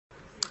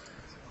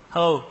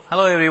Hello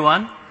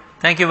everyone.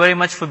 Thank you very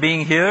much for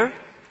being here.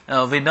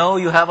 We know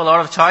you have a lot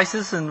of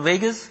choices in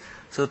Vegas,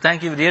 so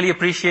thank you. Really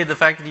appreciate the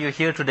fact that you're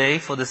here today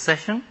for this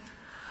session.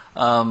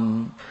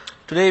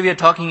 Today we are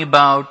talking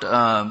about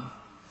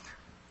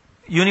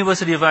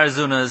University of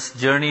Arizona's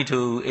journey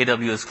to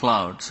AWS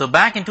Cloud. So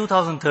back in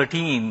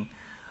 2013,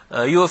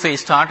 UFA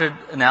started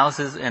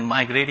analysis and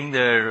migrating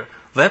their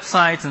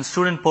websites and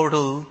student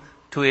portal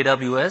to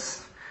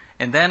AWS.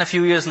 And then a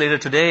few years later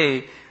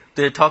today,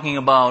 they're talking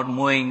about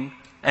moving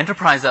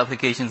enterprise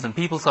applications and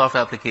PeopleSoft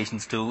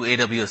applications to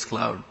AWS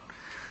Cloud.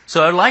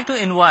 So I'd like to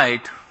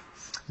invite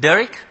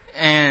Derek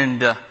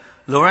and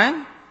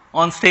Lauren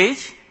on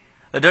stage.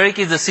 Derek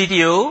is the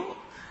CTO,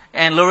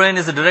 and Lauren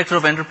is the Director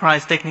of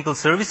Enterprise Technical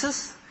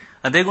Services.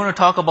 And they're going to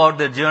talk about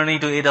their journey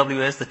to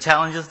AWS, the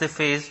challenges they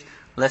faced,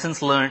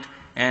 lessons learned,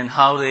 and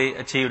how they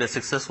achieved a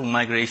successful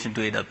migration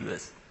to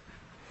AWS.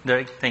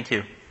 Derek, thank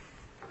you.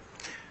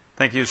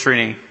 Thank you,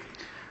 Srini.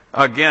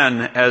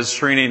 Again, as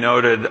Srini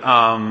noted,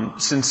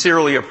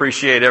 sincerely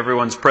appreciate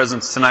everyone's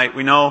presence tonight.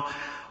 We know,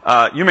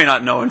 you may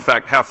not know, in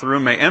fact, half the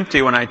room may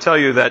empty when I tell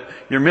you that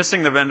you're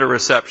missing the vendor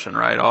reception,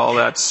 right? All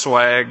that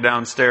swag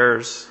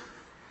downstairs.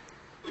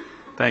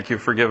 Thank you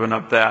for giving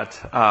up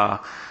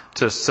that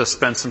to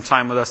spend some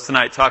time with us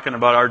tonight talking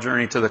about our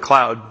journey to the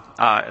cloud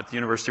at the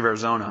University of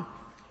Arizona.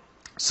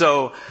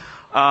 So,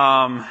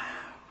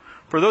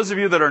 for those of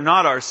you that are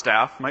not our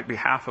staff, might be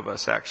half of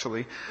us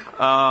actually,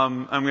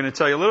 I'm going to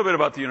tell you a little bit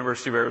about the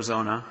University of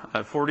Arizona.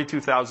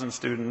 42,000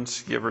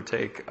 students, give or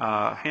take,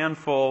 a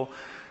handful,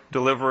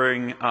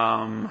 delivering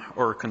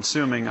or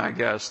consuming, I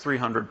guess,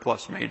 300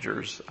 plus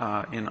majors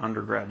in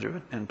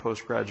undergraduate and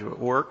postgraduate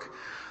work.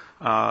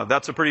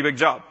 That's a pretty big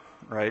job,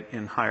 right,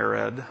 in higher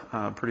ed,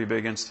 pretty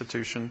big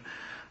institution.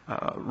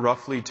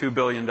 Roughly $2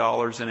 billion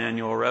in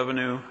annual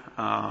revenue,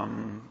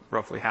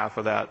 roughly half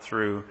of that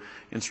through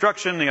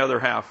instruction, the other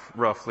half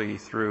roughly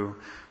through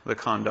the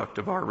conduct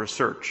of our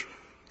research.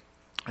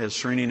 As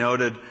Srini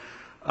noted,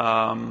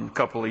 a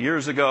couple of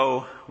years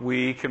ago,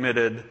 we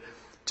committed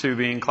to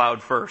being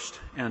cloud first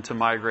and to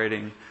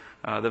migrating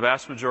the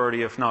vast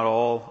majority, if not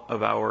all,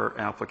 of our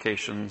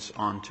applications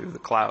onto the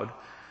cloud.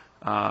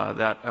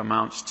 That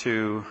amounts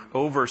to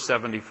over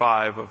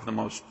 75 of the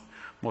most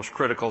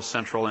critical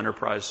central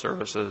enterprise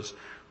services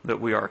that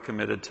we are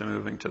committed to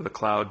moving to the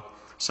cloud,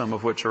 some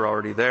of which are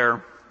already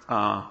there,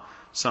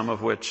 some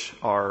of which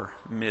are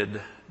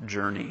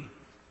mid-journey.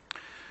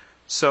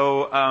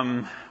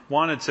 So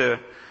wanted to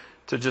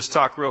just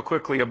talk real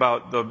quickly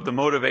about the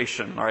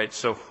motivation, all right?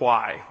 So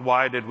why?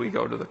 Why did we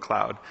go to the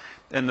cloud?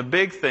 And the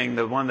big thing,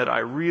 the one that I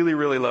really,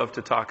 really love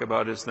to talk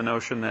about is the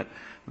notion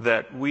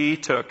that we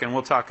took, and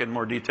we'll talk in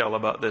more detail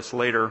about this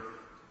later,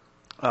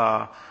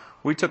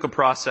 we took a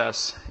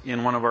process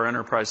in one of our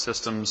enterprise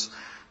systems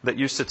that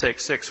used to take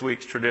 6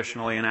 weeks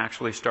traditionally and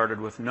actually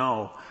started with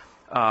no,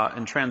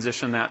 and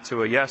transitioned that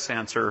to a yes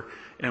answer,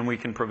 and we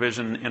can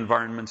provision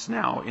environments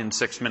now in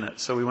 6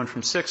 minutes. So we went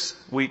from 6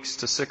 weeks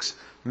to 6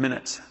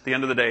 minutes. At the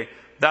end of the day,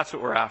 that's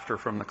what we're after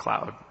from the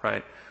cloud,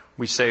 right?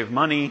 We save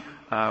money,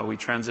 we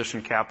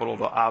transition capital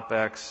to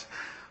OpEx,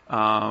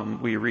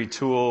 we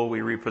retool, we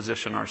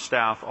reposition our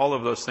staff. All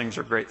of those things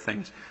are great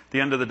things. At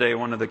the end of the day,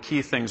 one of the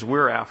key things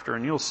we're after,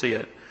 and you'll see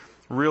it,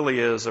 really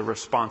is a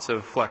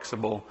responsive,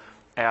 flexible,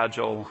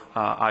 agile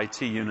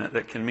IT unit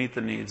that can meet the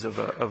needs of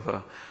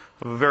a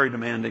very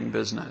demanding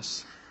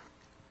business,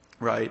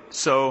 right?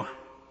 So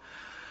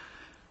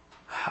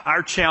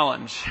our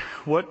challenge,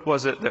 what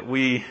was it that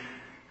we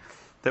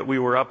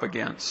were up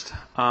against?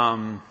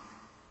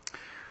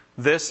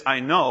 This, I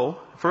know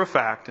for a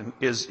fact,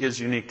 is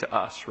unique to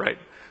us, right?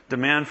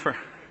 Demand for...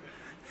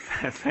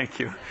 Thank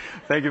you.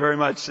 Thank you very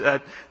much.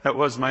 That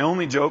was my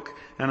only joke,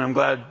 and I'm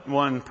glad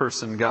one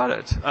person got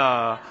it.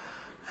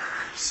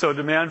 So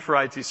demand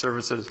for IT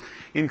services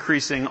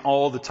increasing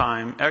all the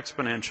time,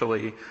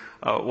 exponentially,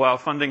 while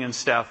funding and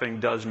staffing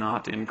does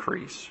not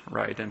increase,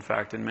 right? In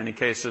fact, in many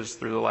cases,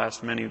 through the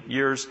last many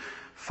years,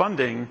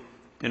 funding,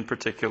 in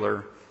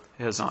particular,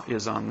 is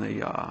on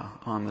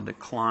the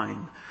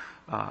decline,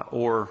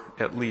 or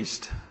at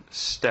least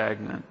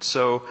stagnant.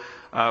 So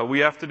we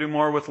have to do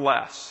more with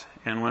less.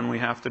 And when we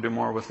have to do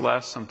more with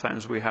less,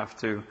 sometimes we have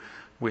to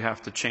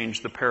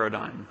change the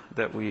paradigm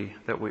that we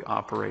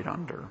operate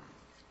under.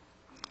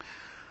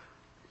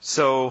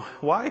 So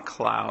why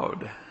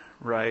cloud,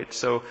 right?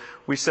 So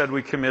we said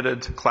we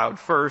committed to cloud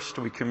first.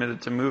 We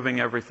committed to moving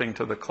everything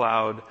to the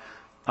cloud.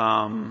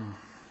 Well,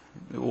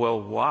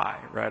 why,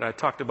 right? I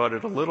talked about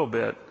it a little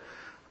bit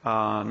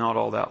not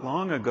all that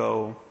long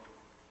ago.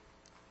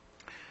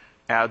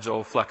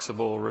 Agile,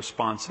 flexible,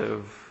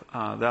 responsive.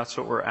 That's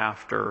what we're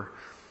after.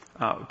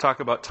 Talk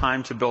about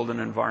time to build an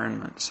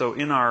environment. So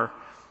in our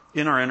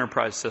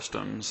enterprise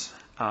systems,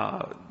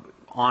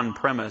 on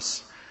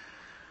premise,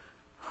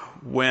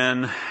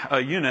 when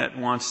a unit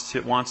wants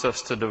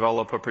us to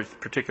develop a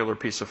particular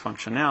piece of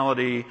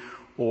functionality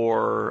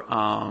or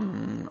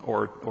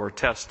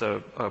test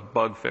a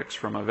bug fix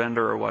from a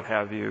vendor or what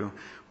have you,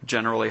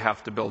 generally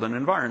have to build an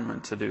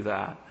environment to do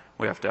that.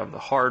 We have to have the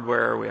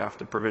hardware. We have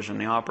to provision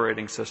the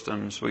operating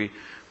systems. We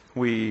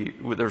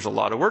there's a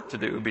lot of work to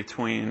do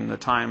between the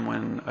time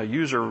when a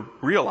user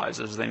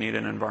realizes they need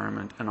an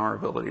environment and our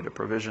ability to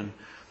provision.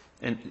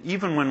 And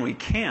even when we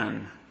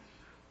can,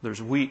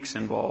 there's weeks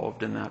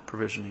involved in that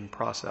provisioning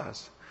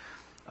process.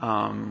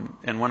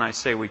 And when I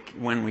say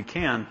when we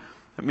can,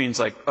 it means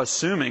like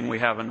assuming we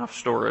have enough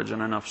storage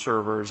and enough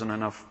servers and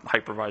enough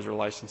hypervisor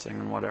licensing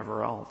and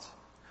whatever else.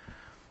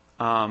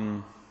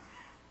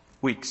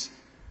 Weeks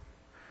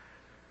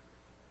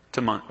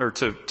to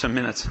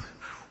minutes.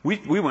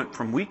 We went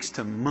from weeks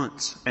to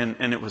months,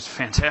 and it was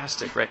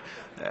fantastic, right?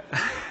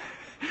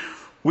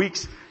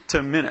 Weeks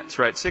to minutes,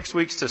 right? 6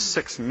 weeks to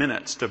 6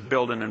 minutes to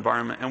build an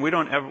environment, and we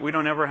don't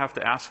ever have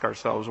to ask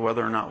ourselves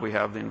whether or not we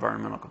have the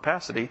environmental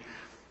capacity,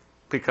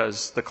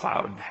 because the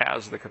cloud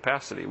has the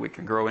capacity. We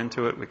can grow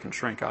into it, we can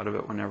shrink out of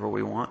it whenever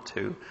we want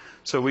to,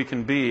 so we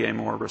can be a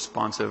more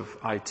responsive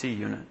IT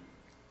unit.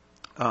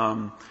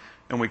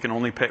 And we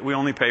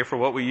only pay for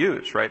what we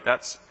use, right?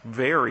 That's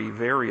very,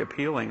 very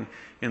appealing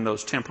in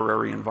those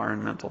temporary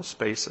environmental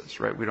spaces,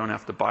 right? We don't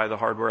have to buy the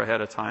hardware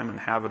ahead of time and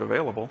have it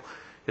available.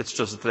 It's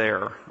just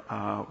there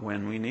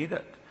when we need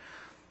it.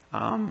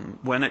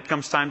 When it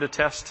comes time to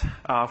test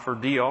for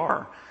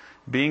DR,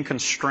 being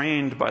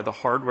constrained by the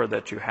hardware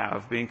that you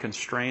have, being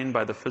constrained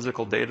by the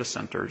physical data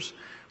centers,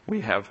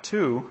 we have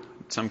two.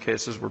 In some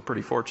cases, we're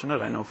pretty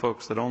fortunate. I know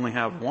folks that only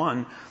have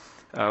one.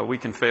 We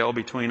can fail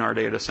between our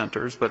data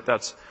centers, but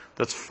that's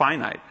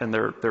finite, and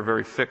they're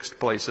very fixed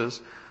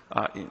places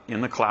in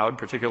the cloud,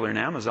 particularly in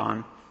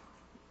Amazon.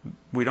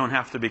 We don't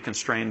have to be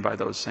constrained by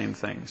those same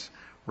things,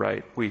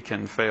 right? We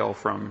can fail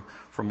from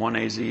one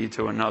AZ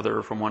to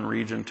another, from one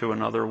region to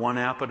another, one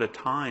app at a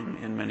time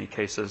in many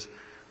cases.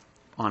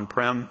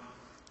 On-prem,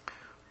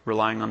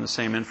 relying on the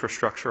same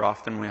infrastructure,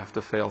 often we have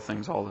to fail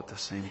things all at the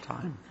same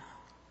time.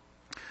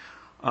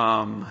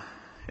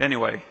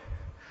 Anyway,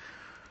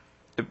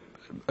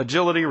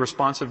 agility,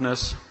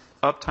 responsiveness,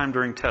 uptime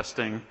during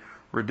testing,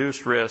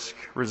 reduced risk,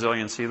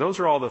 resiliency, those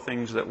are all the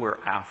things that we're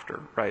after,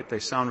 right? They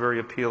sound very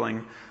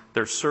appealing.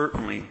 They're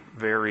certainly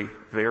very,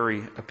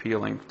 very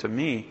appealing to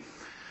me.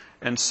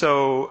 And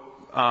so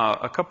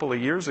a couple of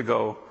years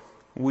ago,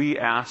 we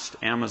asked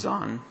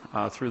Amazon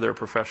through their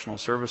professional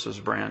services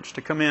branch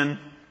to come in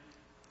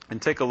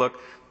and take a look.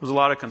 There was a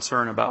lot of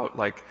concern about,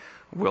 like,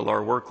 will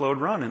our workload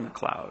run in the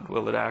cloud?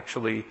 Will it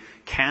actually,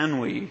 can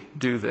we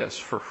do this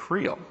for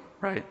real,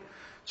 right?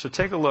 So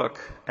take a look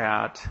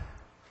at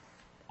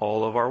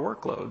all of our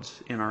workloads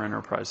in our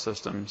enterprise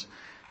systems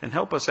and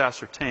help us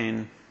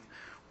ascertain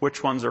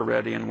which ones are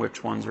ready and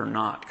which ones are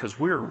not, because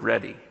we're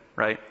ready,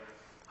 right?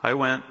 I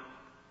went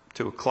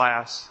to a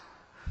class,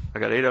 I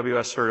got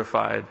AWS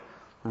certified,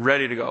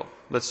 ready to go.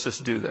 Let's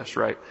just do this,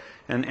 right?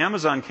 And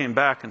Amazon came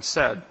back and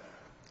said,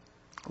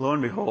 lo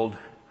and behold,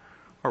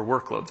 our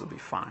workloads will be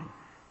fine.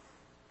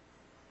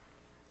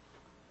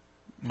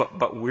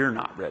 But we're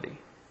not ready.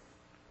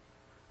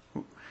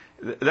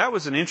 That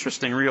was an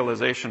interesting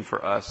realization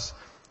for us,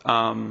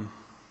 because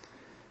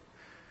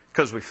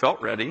we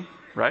felt ready,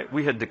 right?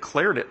 We had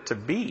declared it to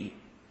be.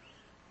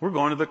 We're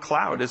going to the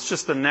cloud. It's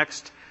just the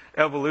next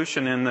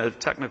evolution in the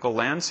technical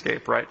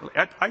landscape, right?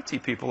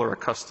 IT people are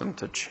accustomed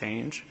to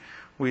change.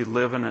 We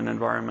live in an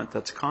environment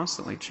that's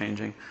constantly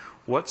changing.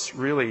 What's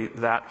really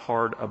that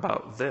hard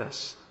about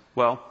this?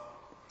 Well,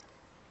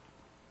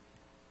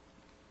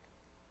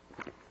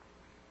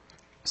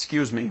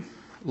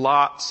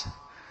 lots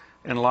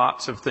and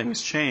lots of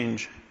things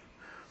change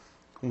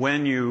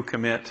when you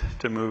commit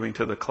to moving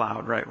to the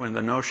cloud, right? When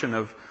the notion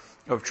of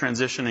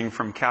transitioning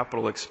from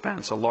capital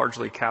expense, a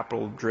largely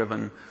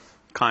capital-driven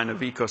kind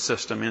of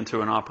ecosystem,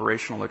 into an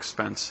operational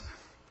expense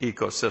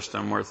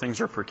ecosystem where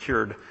things are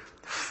procured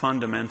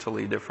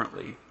fundamentally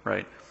differently,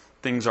 right?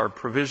 Things are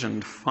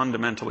provisioned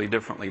fundamentally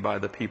differently by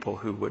the people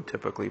who would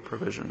typically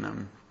provision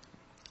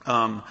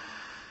them.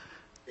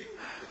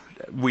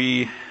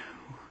 We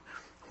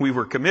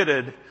were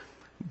committed,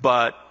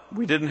 but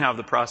we didn't have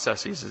the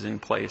processes in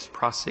place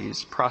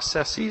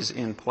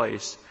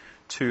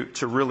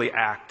to really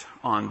act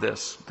on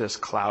this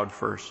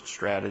cloud-first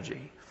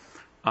strategy.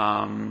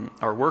 Our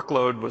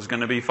workload was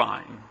going to be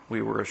fine.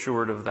 We were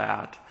assured of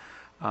that,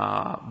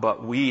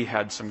 but we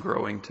had some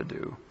growing to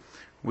do.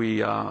 We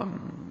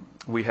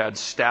had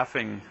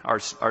staffing.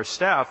 Our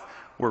staff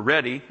were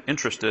ready,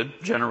 interested,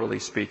 generally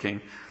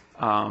speaking,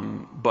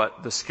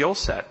 but the skill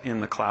set in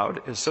the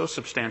cloud is so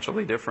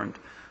substantially different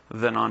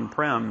than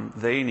on-prem.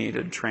 They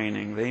needed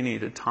training. They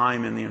needed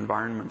time in the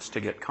environments to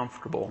get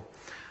comfortable.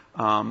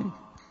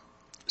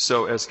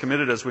 So as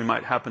committed as we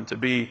might happen to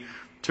be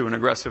to an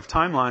aggressive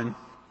timeline,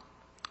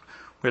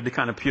 we had to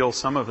kind of peel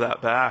some of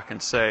that back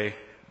and say,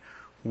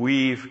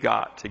 we've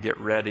got to get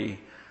ready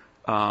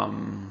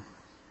to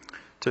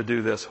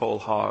do this whole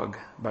hog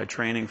by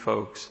training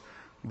folks,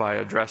 by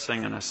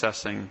addressing and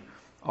assessing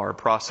our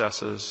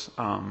processes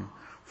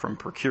from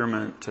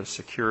procurement to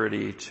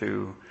security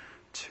to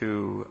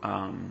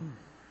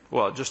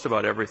just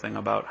about everything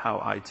about how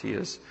IT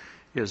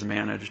is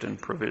managed and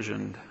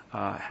provisioned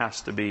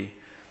has to be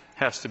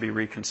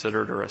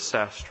reconsidered or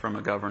assessed from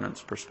a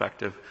governance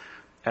perspective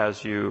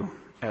as you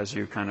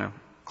kind of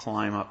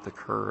climb up the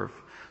curve.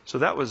 So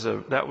that was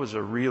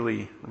a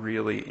really,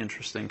 really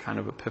interesting kind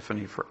of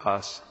epiphany for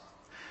us.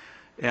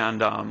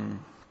 And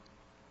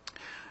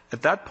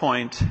at that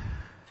point,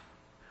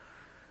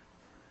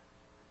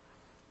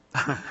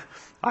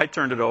 I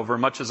turned it over,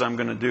 much as I'm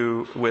going to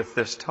do with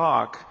this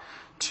talk,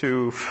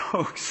 to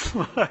folks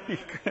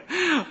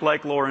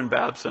like Lauren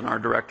Babson, our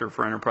Director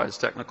for Enterprise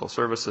Technical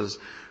Services,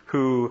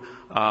 who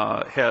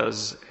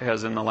has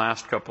in the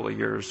last couple of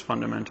years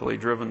fundamentally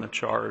driven the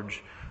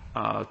charge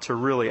to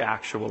really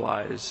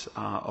actualize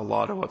a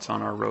lot of what's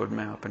on our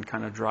roadmap and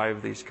kind of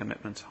drive these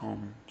commitments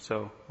home.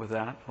 So with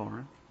that,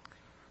 Lauren.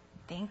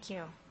 Thank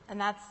you.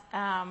 And that's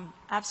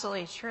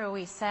absolutely true.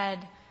 We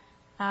said,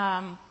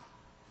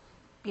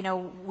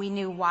 we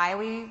knew why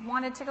we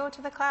wanted to go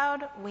to the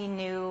cloud. We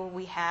knew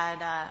we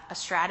had a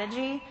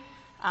strategy,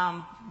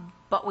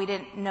 but we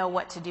didn't know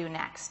what to do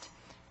next.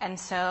 And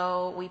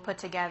so we put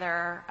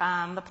together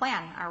the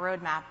plan, our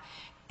roadmap.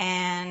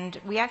 And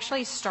we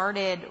actually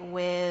started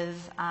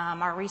with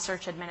our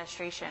research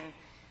administration.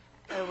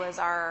 It was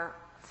our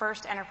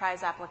first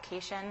enterprise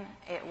application.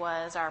 It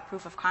was our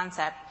proof of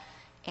concept.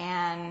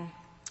 And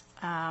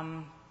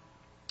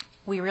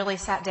we really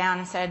sat down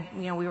and said,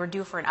 we were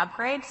due for an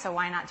upgrade, so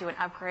why not do an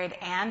upgrade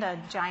and a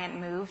giant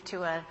move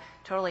to a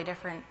totally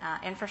different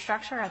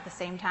infrastructure at the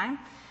same time?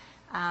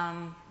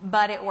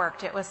 But it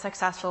worked. It was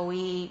successful.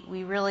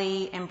 We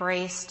really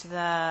embraced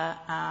the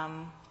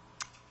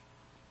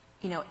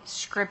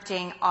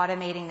scripting,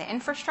 automating the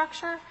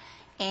infrastructure,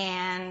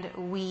 and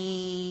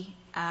we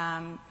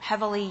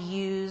heavily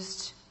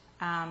used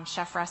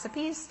chef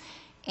recipes,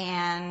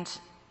 and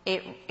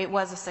it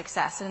was a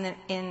success. And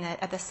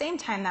at the same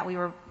time that we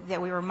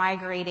were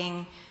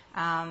migrating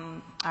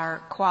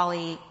our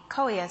Quali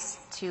COIAS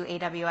to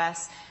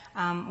AWS,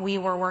 we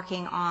were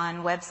working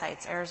on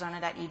websites,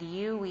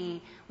 Arizona.edu.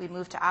 We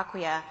moved to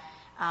Acquia,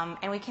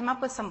 and we came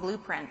up with some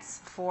blueprints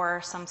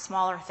for some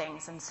smaller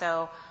things. And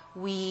so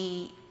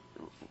we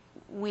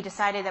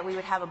decided that we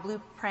would have a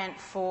blueprint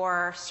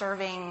for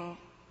serving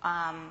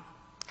kind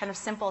of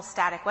simple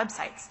static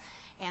websites.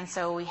 And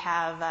so we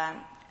have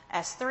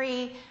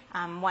S3.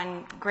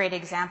 One great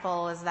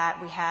example is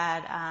that we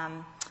had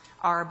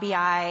our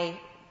BI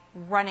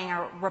running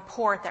a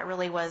report that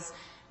really was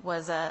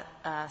a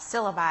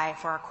syllabi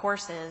for our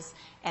courses,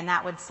 and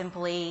that would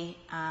simply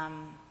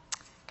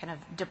kind of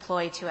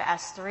deploy to a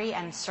S3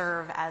 and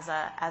serve as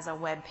a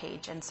web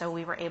page. And so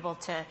we were able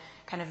to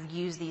kind of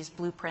use these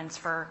blueprints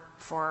for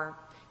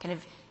kind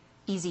of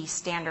easy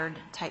standard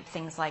type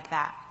things like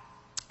that.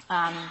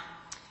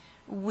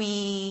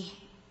 We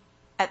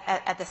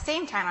at the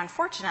same time,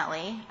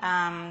 unfortunately,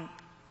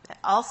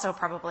 also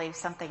probably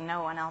something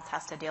no one else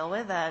has to deal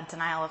with,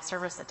 denial of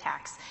service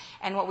attacks.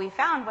 And what we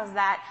found was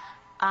that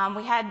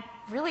we had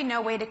really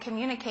no way to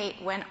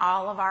communicate when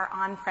all of our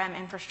on-prem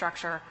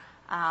infrastructure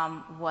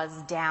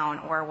was down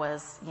or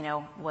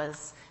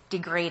was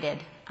degraded.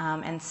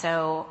 And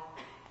so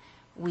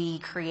we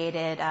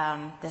created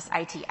this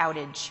IT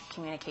outage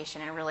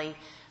communication and really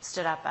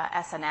stood up a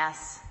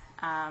SNS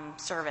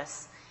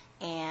service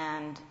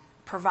and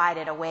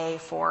provided a way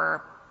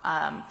for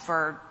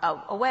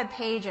a web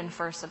page and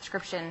for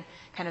subscription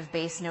kind of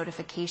based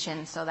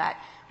notification so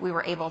that we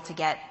were able to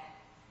get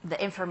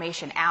the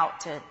information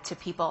out to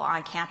people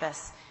on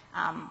campus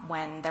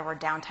when there were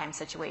downtime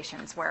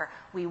situations where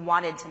we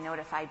wanted to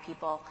notify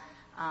people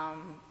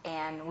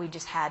and we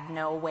just had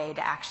no way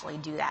to actually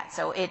do that.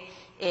 So it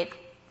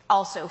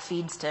also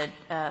feeds to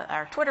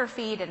our Twitter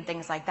feed and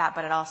things like that,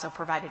 but it also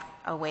provided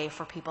a way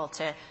for people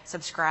to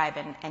subscribe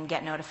and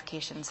get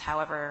notifications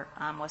however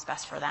was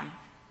best for them.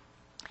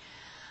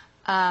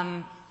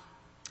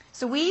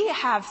 So we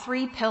have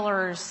 3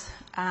 pillars,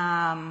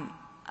 our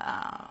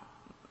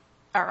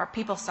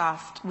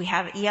PeopleSoft. We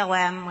have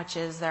ELM, which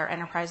is their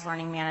enterprise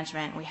learning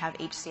management. We have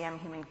HCM,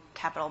 human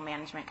capital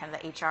management, kind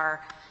of the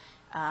HR,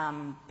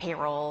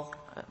 payroll,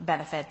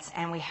 benefits,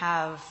 and we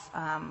have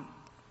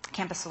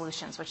Campus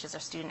Solutions, which is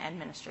our student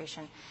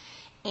administration.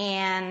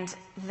 And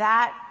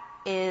that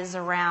is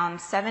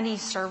around 70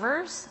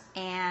 servers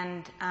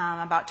and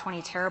about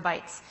 20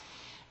 terabytes.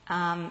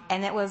 And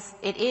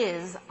it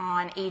is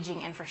on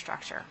aging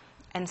infrastructure.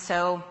 And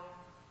so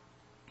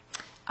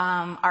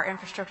our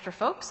infrastructure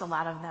folks, a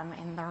lot of them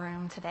in the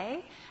room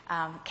today,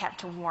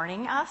 kept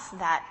warning us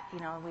that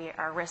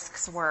our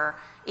risks were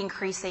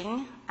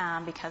increasing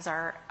because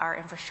our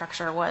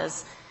infrastructure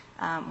was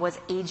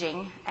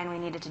aging and we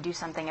needed to do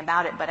something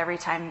about it. But every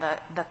time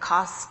the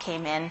costs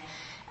came in,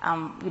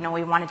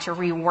 we wanted to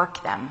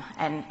rework them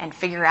and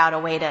figure out a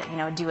way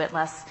to do it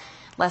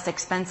less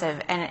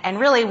expensive. And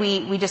really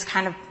we just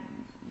kind of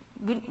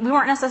we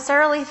weren't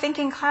necessarily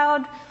thinking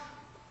cloud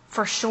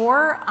for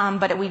sure,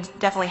 but we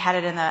definitely had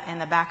it in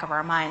the back of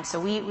our mind. So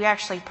we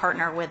actually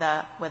partner with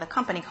a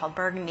company called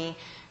Burgundy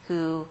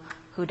who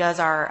does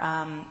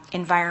our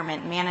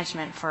environment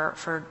management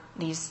for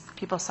these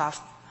PeopleSoft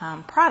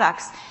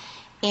products.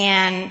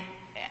 And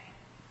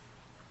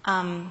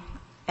one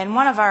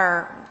of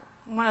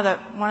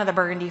the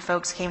Burgundy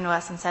folks came to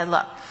us and said,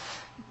 look,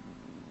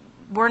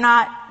 we're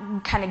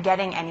not kind of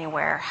getting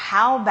anywhere.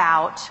 How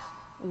about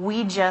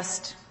we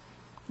just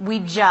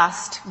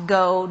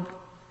go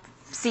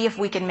see if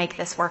we can make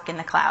this work in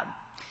the cloud?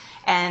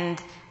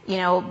 And, you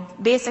know,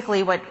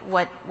 basically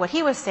what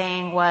he was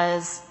saying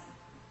was,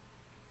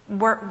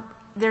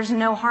 there's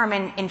no harm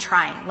in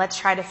trying. Let's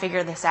try to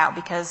figure this out,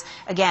 because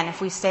again,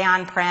 if we stay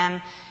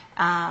on-prem,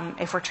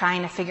 if we're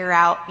trying to figure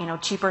out, you know,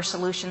 cheaper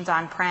solutions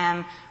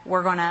on-prem,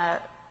 we're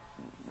gonna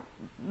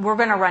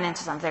run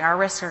into something. Our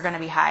risks are gonna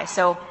be high.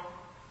 So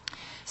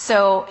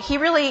he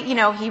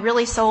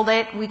really sold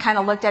it. We kind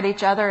of looked at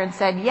each other and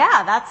said,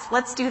 yeah,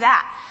 let's do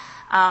that.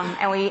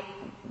 And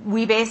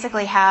we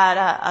basically had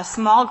a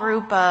small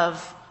group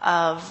of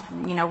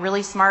you know,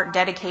 really smart,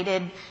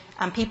 dedicated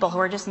people who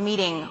are just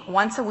meeting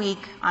once a week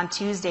on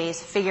Tuesdays,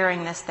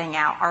 figuring this thing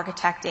out,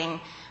 architecting,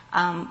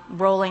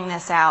 rolling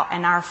this out.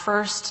 And our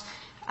first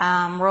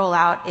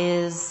rollout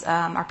is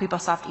our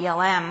PeopleSoft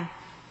ELM,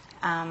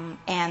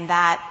 and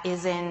that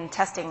is in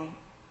testing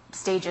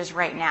stages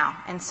right now.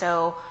 And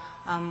so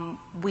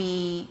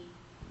we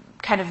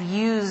kind of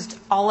used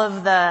all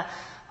of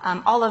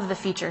the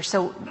features.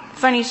 So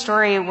funny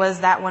story was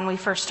that when we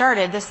first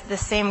started,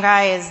 this same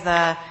guy is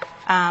the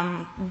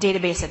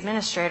database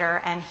administrator,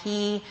 and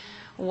he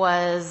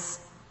was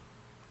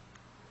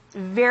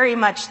very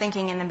much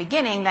thinking in the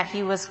beginning that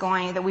we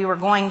were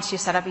going to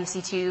set up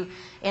EC2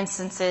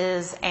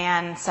 instances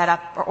and set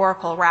up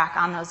Oracle RAC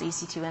on those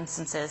EC2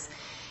 instances.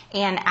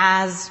 And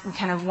as we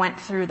kind of went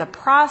through the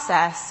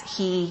process,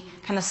 he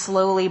kind of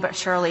slowly but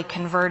surely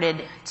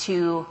converted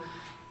to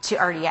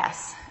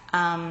RDS.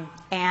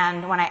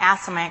 And when I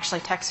asked him, I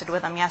actually texted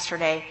with him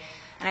yesterday,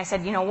 and I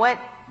said, you know,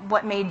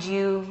 what made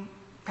you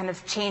kind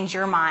of change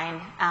your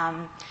mind?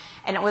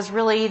 And it was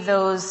really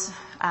those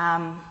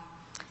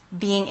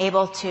being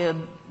able to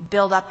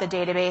build up the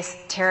database,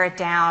 tear it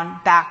down,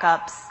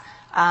 backups,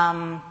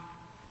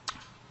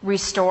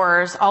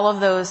 restores, all of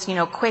those, you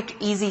know, quick,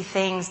 easy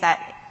things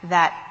that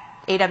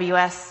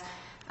AWS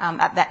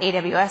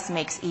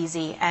makes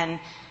easy. And,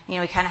 you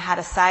know, he kind of had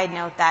a side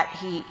note that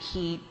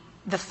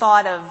the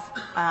thought of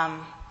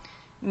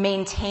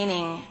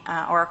maintaining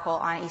Oracle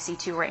on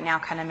EC2 right now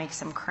kind of makes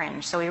him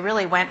cringe. So he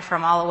really went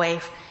from all the way,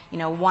 you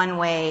know, one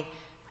way.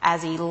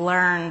 As he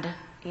learned,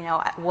 you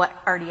know, what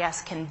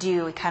RDS can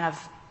do, he kind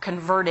of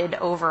converted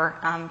over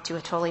to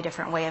a totally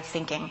different way of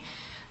thinking.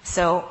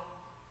 So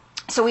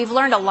we've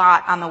learned a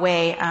lot on the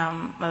way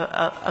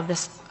of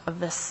this,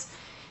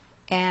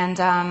 and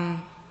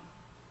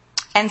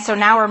so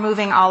now we're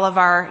moving all of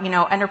our, you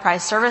know,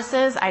 enterprise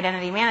services.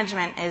 Identity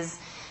management is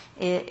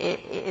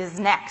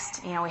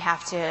next. You know, we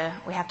have to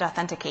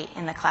authenticate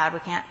in the cloud. We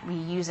can't be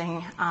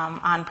using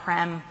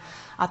on-prem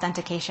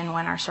authentication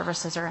when our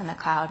services are in the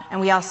cloud.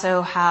 And we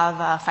also have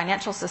a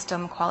financial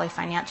system, Quali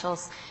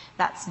Financials,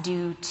 that's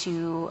due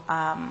to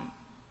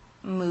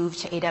move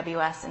to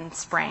AWS in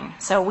spring.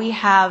 So we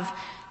have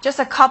just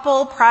a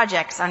couple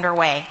projects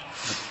underway.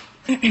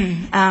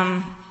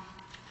 I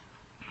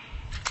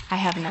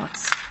have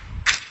notes.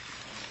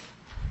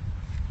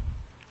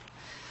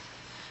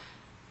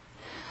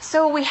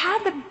 So we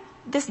had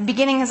this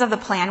beginnings of the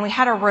plan. We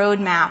had a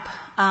roadmap,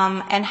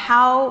 and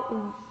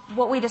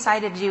what we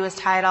decided to do is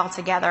tie it all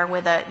together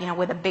with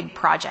a big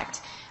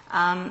project.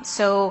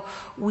 So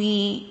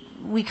we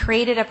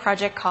created a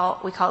project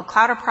we called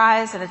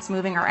Clouderprise, and it's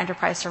moving our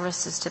enterprise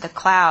services to the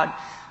cloud.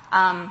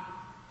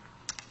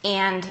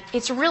 And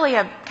it's really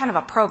a kind of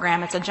a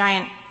program. It's a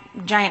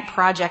giant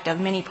project of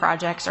mini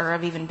projects or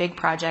of even big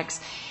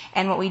projects.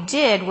 And what we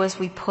did was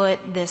we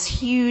put this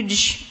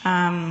huge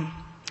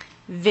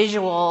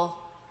visual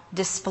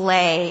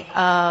display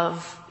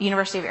of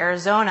University of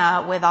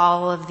Arizona with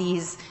all of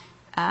these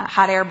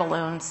hot air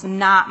balloons.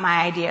 Not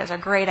my idea. It was a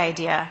great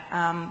idea.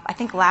 I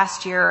think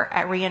last year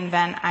at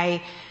reInvent,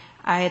 I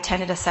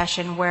attended a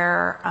session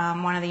where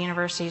one of the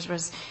universities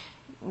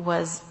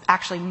was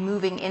actually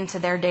moving into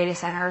their data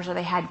centers, where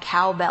they had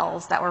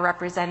cowbells that were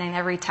representing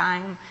every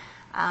time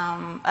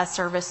a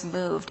service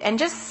moved, and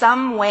just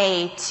some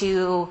way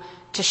to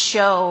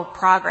show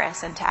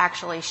progress and to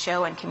actually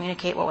show and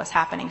communicate what was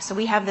happening. So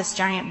we have this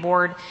giant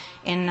board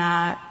in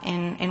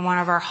one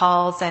of our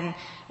halls, and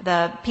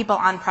the people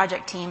on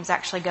project teams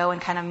actually go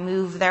and kind of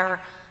move their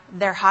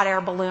hot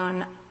air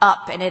balloon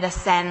up, and it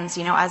ascends,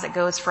 you know, as it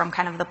goes from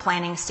kind of the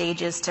planning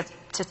stages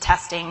to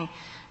testing,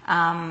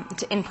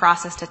 to in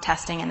process to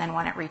testing, and then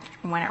when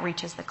it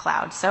reaches the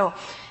cloud. So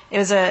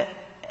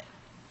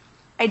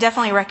I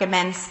definitely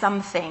recommend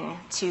something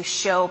to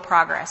show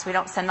progress. We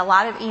don't send a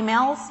lot of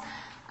emails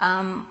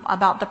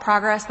about the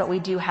progress, but we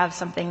do have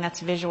something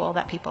that's visual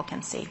that people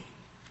can see.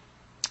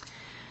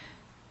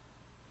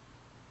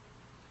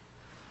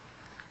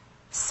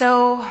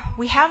 So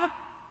we have a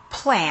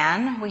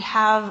plan. We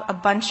have a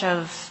bunch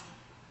of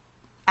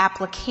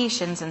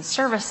applications and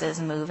services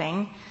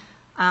moving,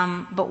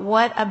 but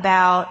what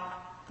about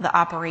the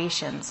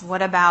operations?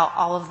 What about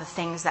all of the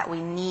things that we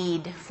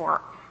need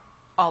for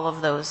all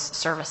of those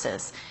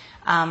services?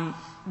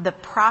 The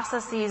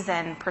processes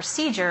and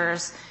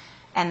procedures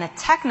and the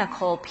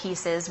technical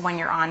pieces when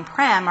you're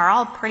on-prem are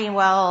all pretty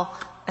well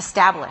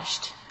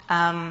established.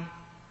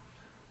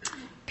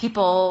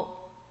 people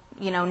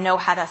know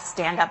how to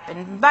stand up in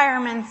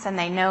environments, and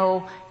they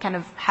know kind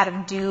of how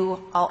to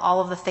do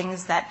all of the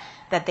things that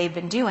they've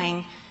been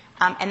doing.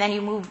 And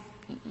then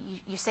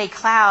you say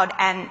cloud,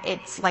 and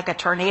it's like a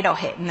tornado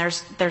hit, and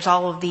there's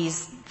all of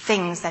these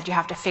things that you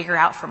have to figure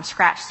out from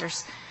scratch.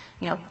 There's,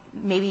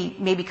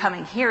 maybe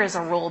coming here is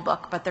a rule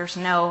book, but there's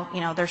no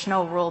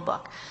rule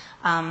book.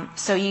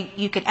 So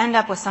you could end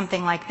up with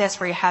something like this,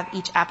 where you have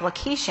each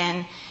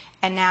application,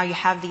 and now you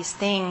have these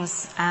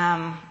things.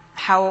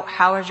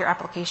 How is your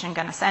application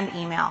going to send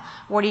email?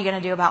 What are you going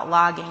to do about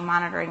logging,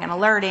 monitoring, and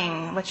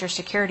alerting? What's your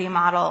security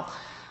model?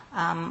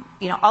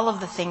 All of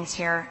the things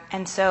here.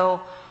 And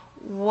so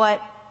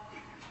what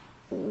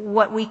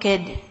we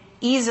could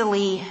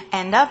easily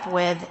end up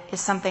with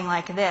is something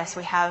like this.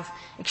 We have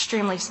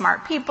extremely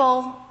smart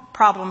people,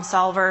 problem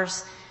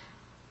solvers,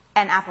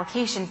 and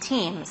application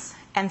teams.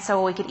 And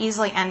so what we could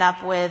easily end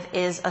up with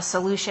is a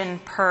solution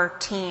per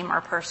team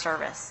or per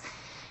service.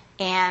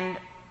 And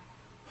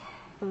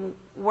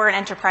we're an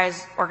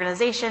enterprise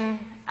organization.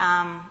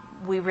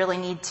 We really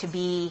need to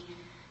be.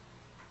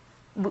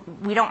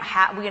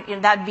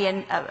 That'd be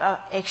an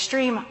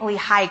extremely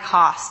high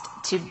cost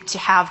to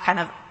have kind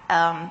of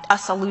a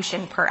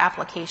solution per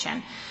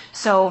application.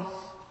 So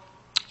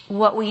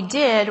what we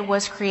did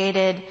was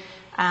created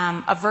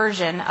a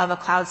version of a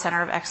Cloud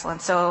Center of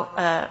Excellence. So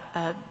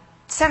a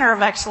Center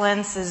of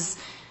Excellence is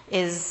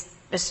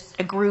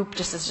a group,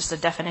 just as just a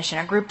definition,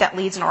 a group that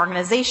leads an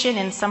organization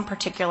in some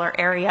particular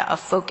area of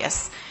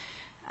focus.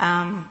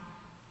 And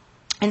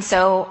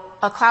so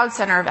a Cloud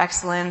Center of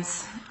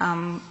Excellence,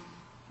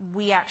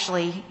 we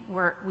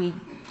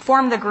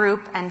formed the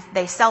group, and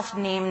they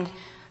self-named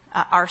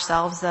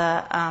ourselves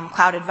the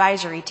Cloud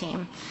Advisory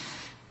Team.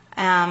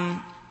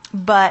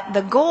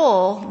 But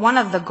one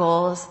of the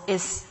goals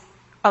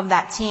of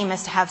that team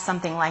is to have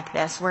something like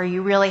this, where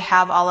you really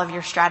have all of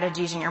your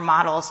strategies and your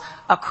models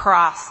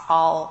across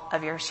all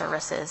of your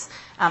services,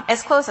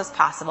 as close as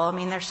possible. I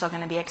mean, there's still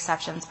going to be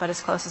exceptions, but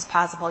as close as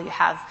possible, you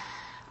have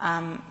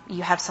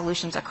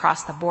solutions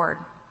across the board.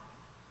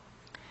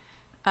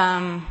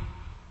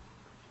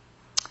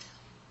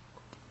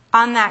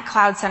 On that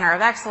Cloud Center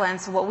of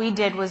Excellence, what we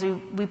did was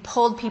we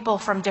pulled people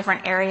from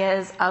different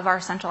areas of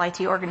our central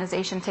IT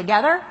organization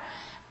together,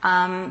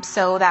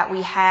 so that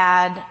we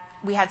had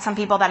some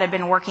people that had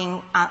been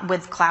working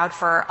with cloud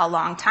for a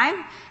long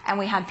time, and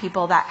we had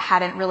people that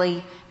hadn't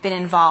really been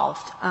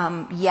involved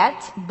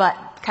yet, but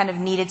kind of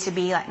needed to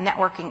be like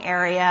networking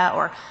area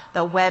or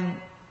the web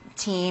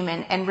team,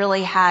 and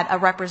really had a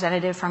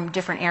representative from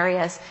different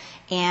areas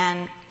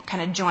and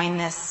kind of join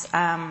this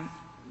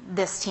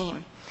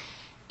team.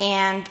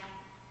 And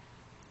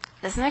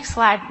this next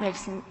slide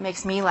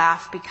makes me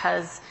laugh,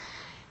 because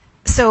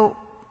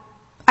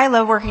I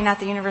love working at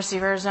the University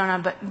of Arizona,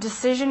 but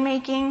decision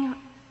making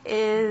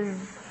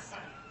is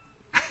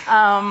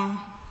so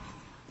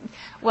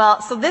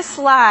this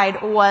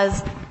slide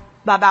was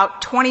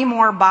about 20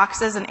 more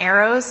boxes and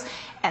arrows,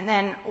 and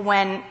then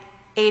when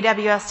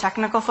AWS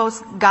technical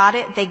folks got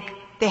it, they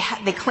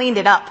cleaned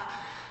it up,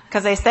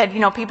 because they said,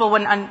 people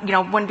wouldn't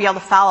be able to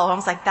follow. I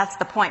was like, that's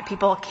the point.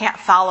 People can't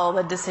follow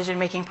the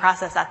decision-making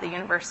process at the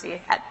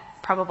university,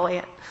 probably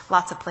at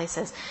lots of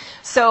places.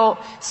 So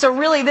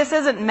really, this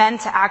isn't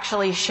meant to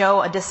actually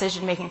show a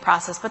decision-making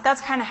process, but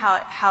that's kind of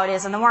how it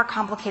is. And the more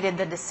complicated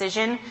the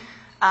decision,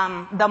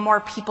 the more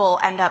people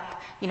end up,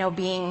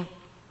 being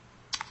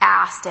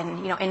asked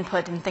and,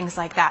 input and things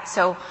like that.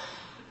 So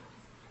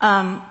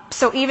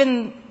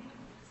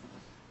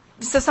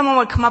someone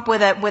would come up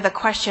with a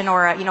question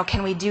or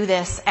can we do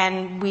this,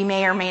 and we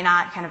may or may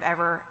not kind of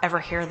ever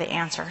hear the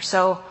answer.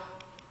 So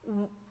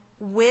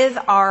with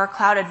our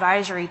cloud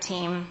advisory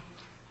team,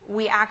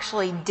 we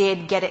actually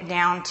did get it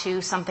down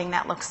to something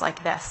that looks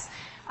like this.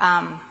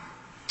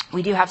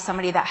 We do have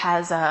somebody that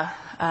has a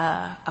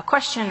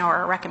question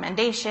or a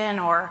recommendation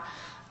or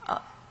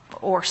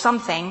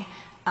something.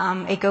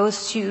 It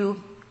goes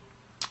to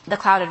the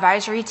cloud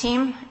advisory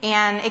team,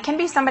 and it can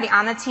be somebody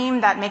on the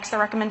team that makes the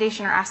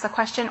recommendation or asks the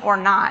question, or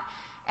not.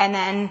 And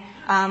then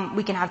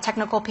we can have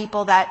technical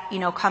people that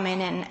come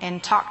in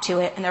and talk to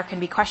it, and there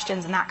can be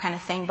questions and that kind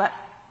of thing. But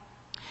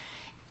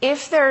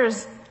if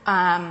there's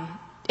an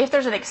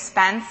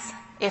expense,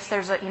 if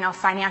there's a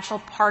financial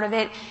part of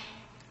it,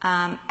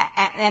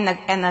 and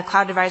the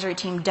cloud advisory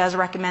team does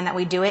recommend that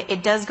we do it,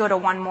 it does go to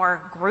one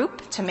more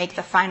group to make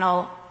the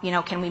final,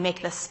 can we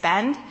make this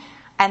spend?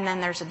 And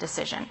then there's a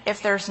decision.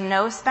 If there's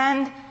no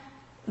spend,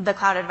 the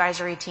cloud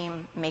advisory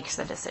team makes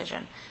the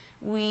decision.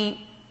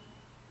 We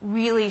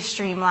really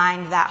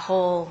streamlined that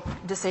whole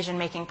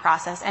decision-making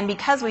process. And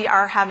because we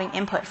are having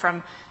input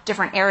from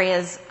different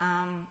areas,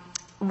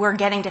 we're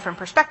getting different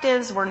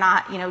perspectives. We're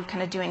not,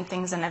 kind of doing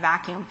things in a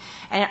vacuum.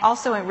 And it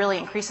also really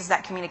increases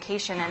that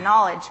communication and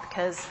knowledge,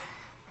 because,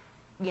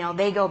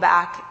 they go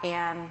back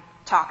and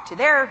talk to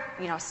their,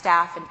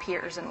 staff and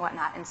peers and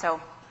whatnot. And so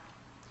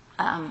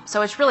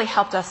it's really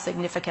helped us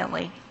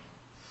significantly.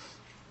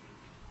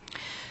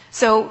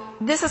 So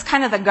this is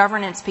kind of the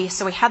governance piece.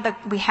 So we had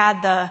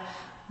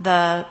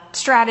the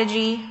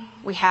strategy,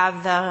 we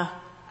have the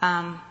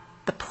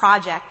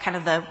project, kind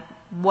of the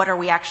what are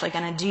we actually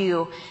going to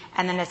do,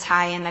 and then to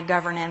tie in the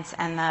governance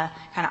and the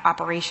kind of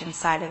operations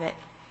side of it.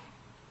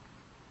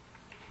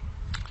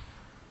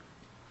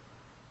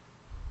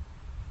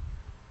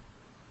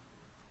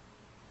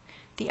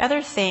 The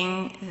other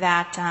thing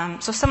that,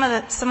 so some of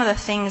the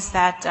things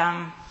that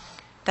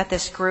that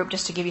this group,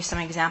 just to give you some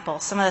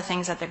examples, some of the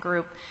things that the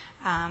group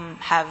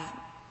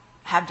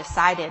have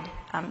decided,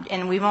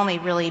 and we've only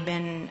really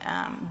been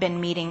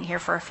meeting here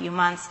for a few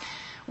months.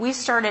 We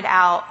started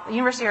out, the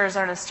University of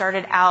Arizona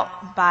started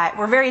out by,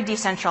 we're very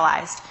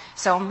decentralized,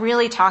 so I'm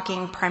really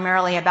talking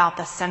primarily about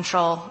the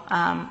central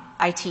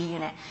IT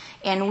unit.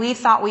 And we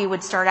thought we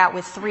would start out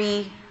with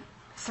three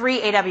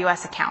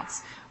AWS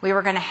accounts. We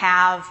were going to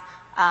have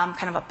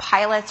kind of a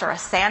pilot or a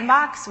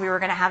sandbox. We were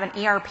going to have an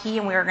ERP,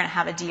 and we were going to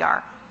have a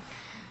DR.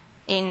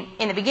 In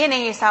the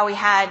beginning, you saw we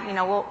had,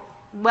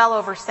 well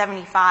over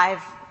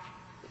 75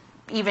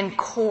 even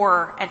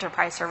core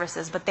enterprise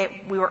services, but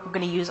we were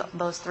going to use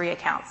those 3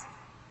 accounts.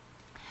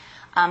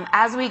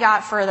 As we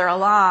got further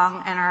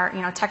along, and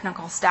our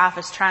technical staff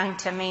is trying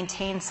to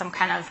maintain some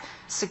kind of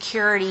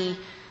security,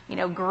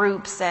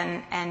 groups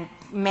and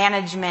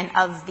management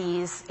of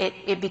these,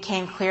 it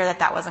became clear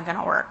that wasn't going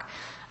to work.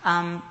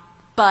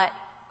 But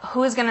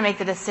who is going to make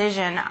the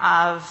decision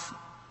of,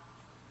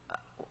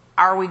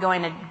 are we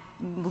going to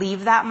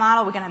leave that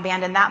model? Are we going to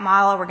abandon that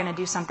model? We're going to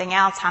do something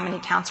else? How many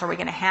accounts are we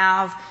going to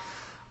have?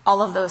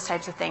 All of those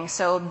types of things.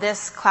 So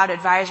this cloud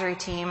advisory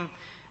team,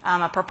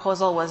 a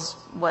proposal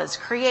was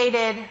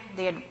created.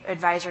 The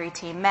advisory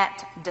team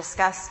met,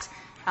 discussed,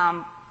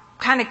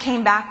 kind of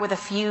came back with a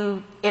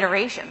few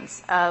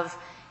iterations of,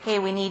 hey,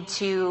 we need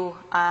to,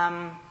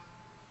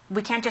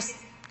 we can't just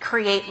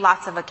create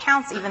lots of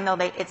accounts, even though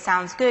it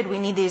sounds good. We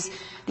need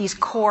these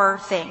core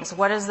things.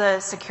 What is the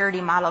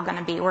security model going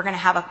to be? We're going to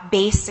have a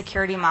base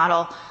security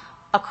model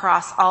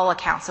across all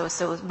accounts.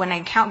 So when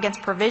an account gets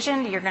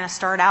provisioned, you're going to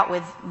start out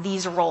with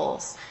these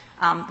roles.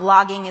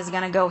 Logging is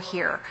going to go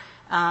here.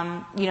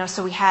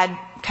 So we had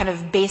kind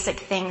of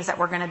basic things that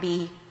were going to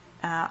be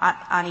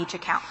on each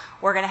account.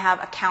 We're going to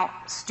have account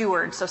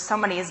stewards. So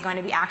somebody is going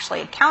to be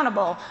actually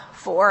accountable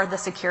for the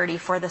security,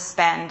 for the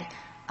spend,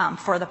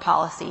 for the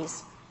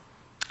policies.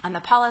 On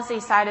the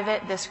policy side of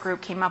it, this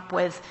group came up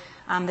with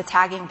the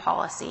tagging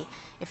policy.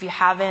 If you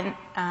haven't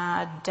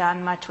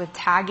done much with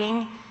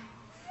tagging,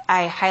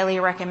 I highly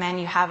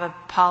recommend you have a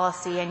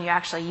policy and you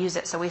actually use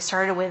it. So we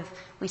started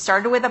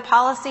with a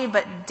policy,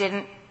 but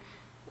didn't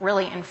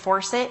really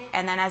enforce it.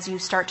 And then as you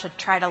start to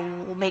try to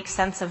make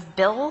sense of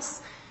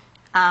bills,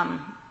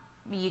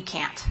 you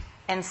can't.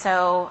 And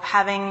so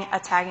having a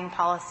tagging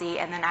policy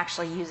and then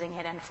actually using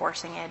it,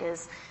 enforcing it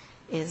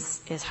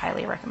is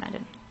highly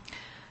recommended.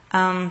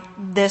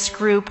 This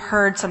group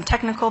heard some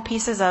technical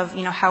pieces of,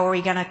 how are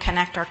we going to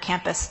connect our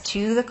campus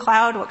to the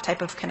cloud? What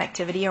type of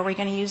connectivity are we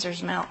going to use?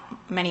 There's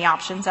many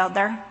options out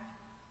there.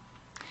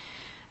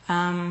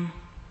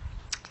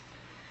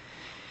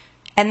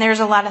 And there's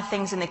a lot of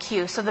things in the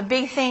queue. So the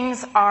big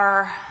things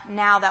are,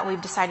 now that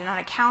we've decided on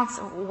accounts,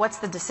 what's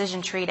the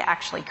decision tree to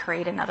actually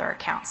create another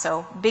account?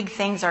 So big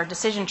things are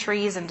decision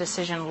trees and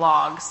decision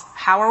logs.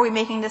 How are we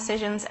making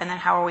decisions, and then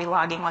how are we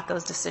logging what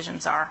those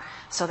decisions are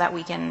so that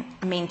we can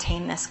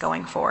maintain this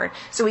going forward?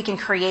 So we can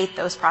create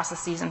those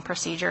processes and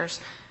procedures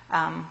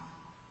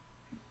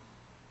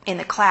in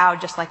the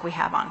cloud just like we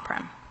have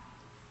on-prem.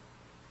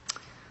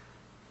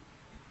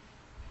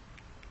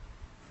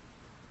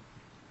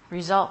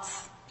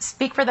 Results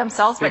speak for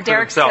themselves, but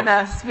Derek's going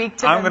to speak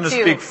to them too. I'm going to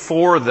speak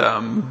for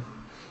them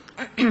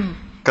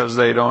because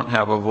they don't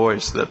have a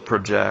voice that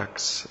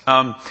projects.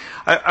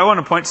 I want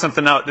to point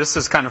something out. This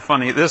is kind of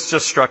funny. This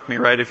just struck me,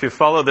 right? If you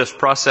follow this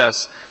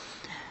process,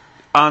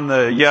 on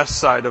the yes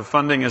side of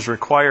funding is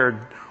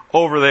required,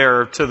 over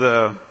there to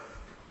the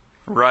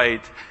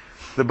right,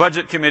 the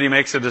budget committee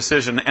makes a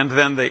decision and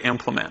then they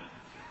implement.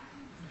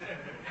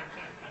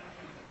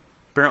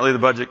 Apparently the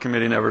budget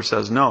committee never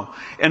says no.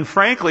 And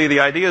frankly, the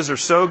ideas are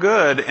so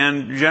good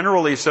and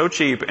generally so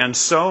cheap and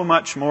so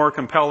much more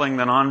compelling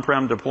than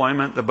on-prem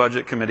deployment, the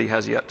budget committee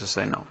has yet to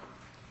say no.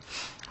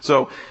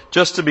 So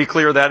just to be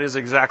clear, that is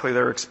exactly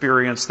their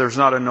experience. There's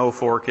not a no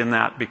fork in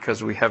that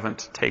because we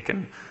haven't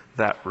taken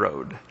that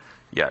road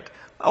yet.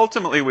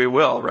 Ultimately we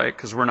will, right?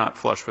 Because we're not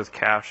flush with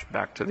cash,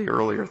 back to the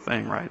earlier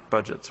thing, right?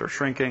 Budgets are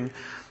shrinking.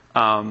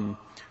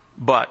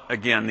 But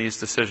again,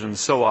 these decisions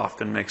so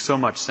often make so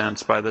much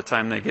sense. By the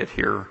time they get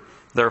here,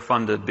 they're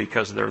funded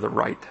because they're the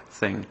right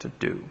thing to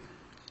do.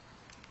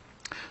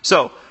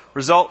 So,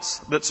 results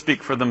that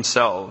speak for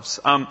themselves.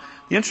 The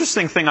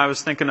interesting thing I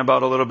was thinking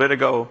about a little bit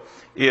ago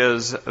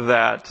is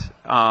that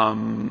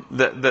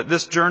that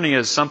this journey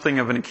is something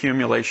of an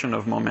accumulation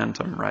of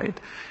momentum, right?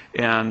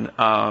 And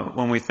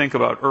when we think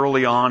about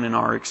early on in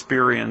our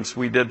experience,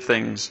 we did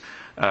things.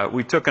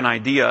 We took an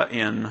idea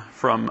in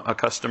from a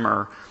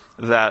customer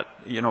that,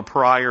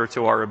 prior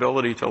to our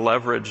ability to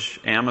leverage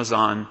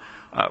Amazon,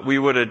 we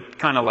would have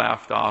kind of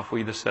laughed off.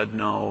 We'd have said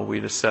no.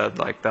 We'd have said,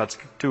 that's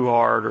too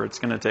hard or it's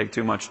going to take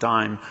too much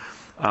time.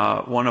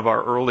 one of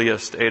our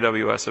earliest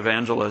AWS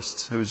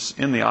evangelists, who's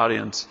in the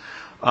audience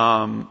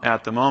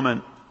at the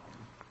moment,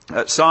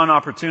 saw an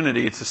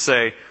opportunity to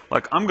say,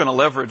 like, I'm going to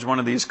leverage one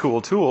of these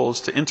cool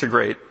tools to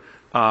integrate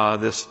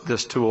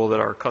this tool that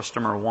our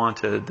customer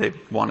wanted. They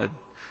wanted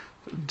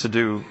to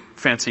do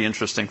fancy,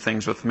 interesting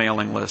things with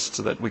mailing lists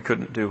that we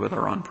couldn't do with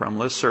our on-prem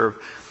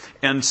listserv.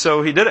 And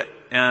so he did it.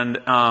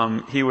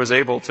 And he was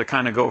able to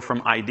kind of go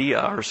from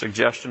idea or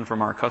suggestion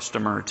from our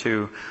customer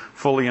to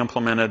fully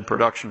implemented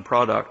production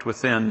product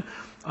within,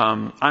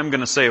 I'm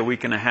going to say, a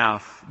week and a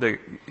half.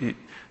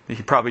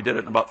 He probably did it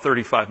in about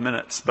 35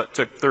 minutes, but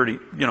took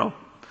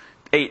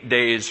 8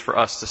 days for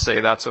us to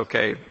say, that's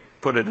okay,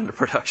 put it into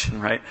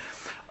production, right?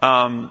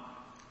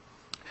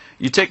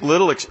 You take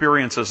little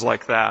experiences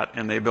like that,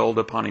 and they build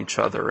upon each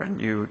other,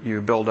 and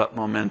you build up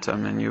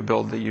momentum, and you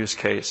build the use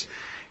case.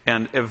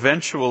 And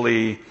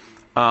eventually,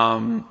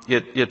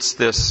 it's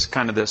this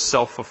kind of this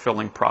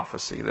self-fulfilling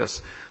prophecy,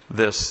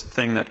 this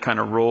thing that kind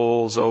of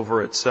rolls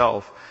over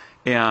itself.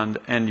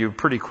 And you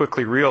pretty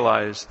quickly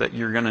realize that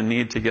you're going to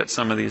need to get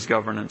some of these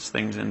governance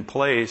things in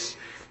place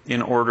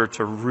in order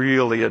to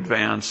really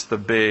advance the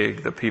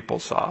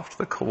PeopleSoft,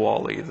 the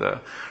Kuali,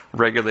 the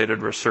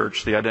regulated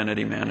research, the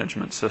identity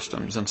management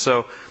systems. And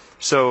so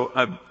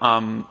start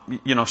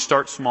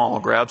small,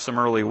 grab some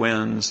early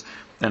wins,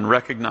 and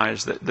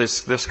recognize that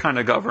this kind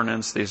of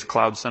governance, these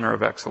cloud center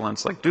of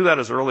excellence, like, do that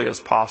as early as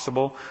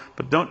possible,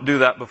 but don't do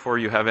that before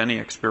you have any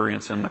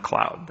experience in the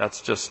cloud.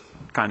 That's just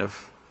kind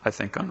of, I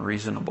think,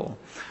 unreasonable.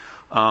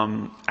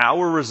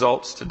 Our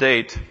results to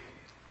date,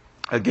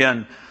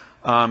 again,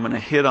 I'm going to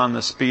hit on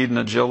the speed and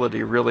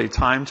agility, really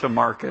time to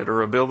market,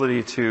 or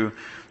ability to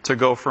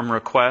go from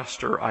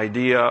request or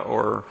idea,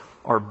 or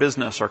our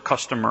business, our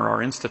customer,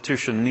 our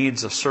institution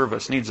needs a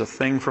service, needs a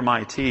thing from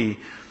IT,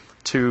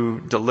 to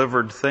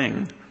delivered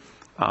thing.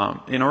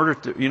 In order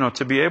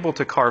to be able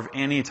to carve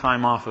any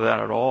time off of that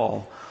at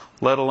all,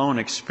 let alone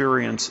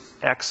experience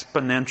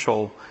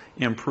exponential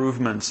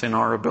improvements in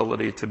our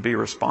ability to be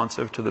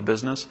responsive to the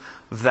business,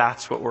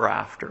 that's what we're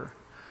after.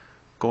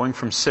 Going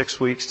from 6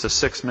 weeks to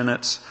 6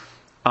 minutes.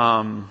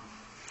 I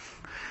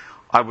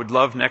would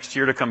love next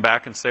year to come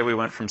back and say we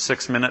went from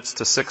 6 minutes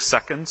to 6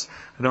 seconds.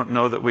 I don't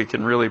know that we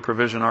can really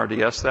provision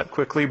RDS that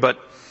quickly, but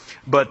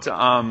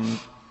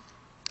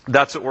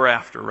that's what we're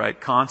after,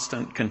 right?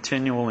 Constant,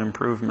 continual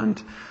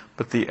improvement,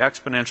 but the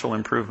exponential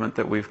improvement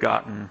that we've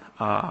gotten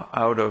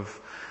out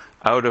of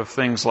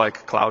things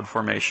like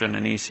CloudFormation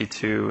and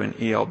EC2 and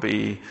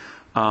ELB,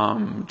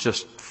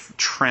 just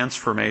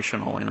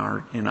transformational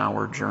in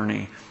our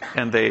journey,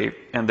 and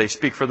they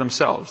speak for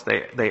themselves.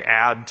 They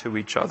add to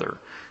each other.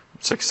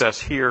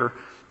 Success here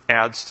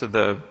adds to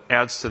the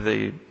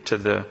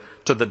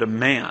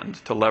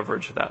demand to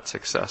leverage that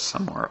success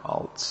somewhere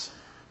else.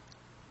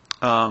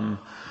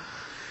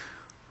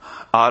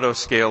 Auto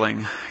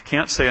scaling.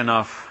 Can't say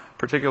enough,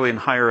 particularly in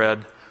higher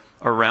ed,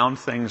 around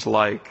things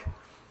like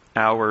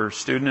our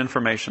student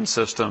information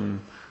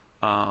system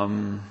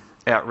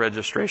at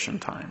registration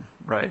time,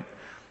 right?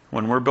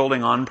 When we're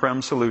building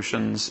on-prem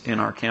solutions in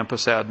our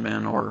campus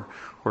admin or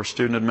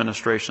student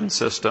administration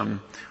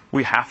system,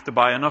 we have to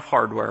buy enough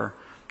hardware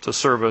to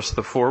service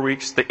the 4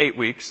 weeks, the 8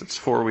 weeks, it's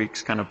 4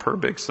 weeks kind of per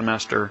big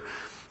semester,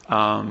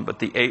 but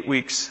the 8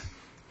 weeks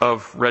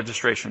of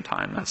registration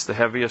time. That's the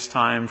heaviest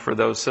time for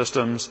those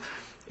systems,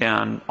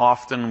 and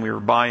often we're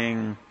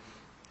buying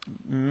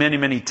many,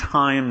 many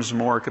times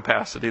more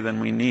capacity than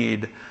we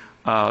need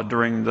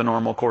during the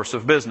normal course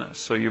of business.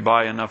 So you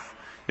buy enough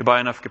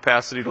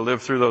capacity to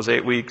live through those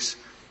 8 weeks,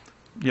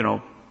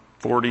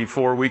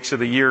 44 weeks of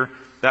the year.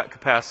 That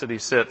capacity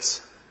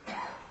sits,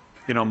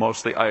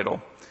 mostly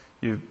idle.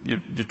 You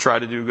try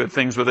to do good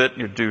things with it.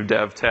 You do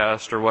dev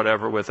test or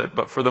whatever with it,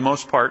 but for the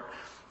most part,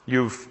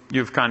 you've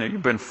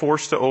been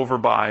forced to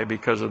overbuy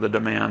because of the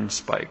demand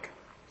spike.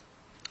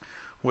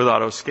 With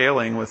auto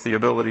scaling, with the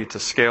ability to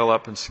scale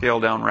up and scale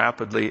down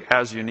rapidly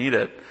as you need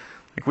it,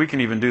 we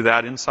can even do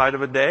that inside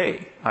of a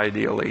day,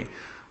 ideally.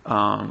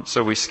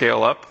 So we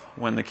scale up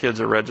when the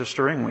kids are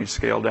registering, we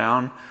scale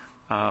down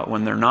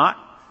when they're not,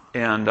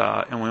 and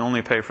we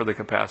only pay for the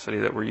capacity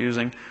that we're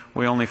using.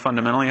 We only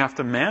fundamentally have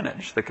to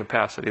manage the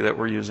capacity that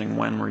we're using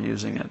when we're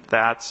using it.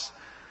 That's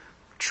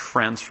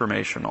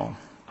transformational.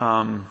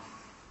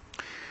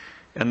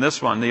 And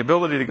this one, the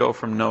ability to go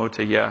from no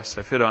to yes,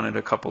 I've hit on it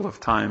a couple of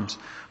times,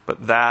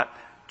 but that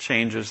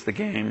changes the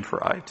game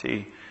for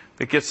IT.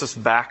 It gets us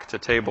back to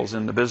tables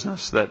in the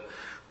business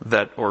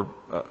or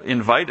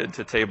invited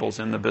to tables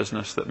in the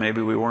business that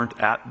maybe we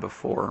weren't at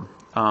before.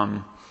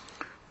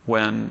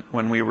 When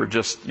we were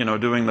just,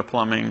 doing the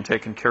plumbing,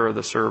 taking care of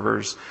the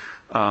servers,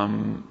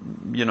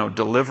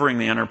 delivering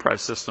the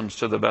enterprise systems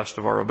to the best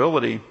of our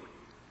ability,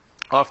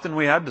 often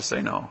we had to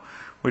say no.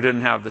 We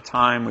didn't have the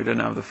time, we didn't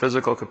have the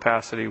physical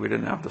capacity, we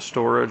didn't have the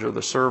storage or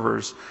the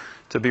servers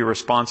to be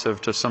responsive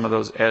to some of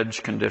those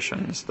edge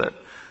conditions that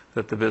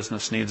the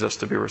business needs us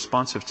to be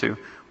responsive to.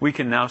 We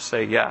can now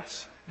say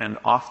yes, and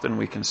often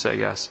we can say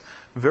yes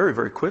very,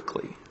 very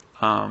quickly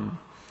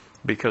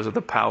because of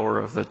the power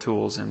of the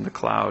tools in the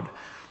cloud,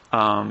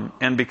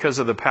 and because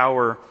of the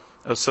power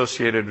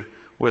associated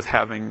with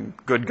having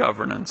good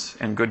governance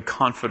and good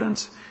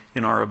confidence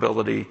in our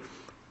ability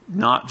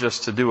not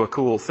just to do a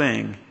cool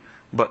thing,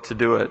 but to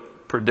do it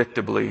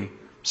predictably,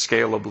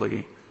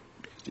 scalably,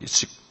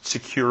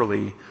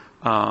 securely,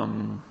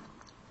 and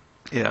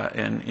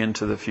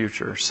into the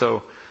future.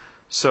 So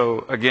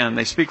again,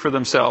 they speak for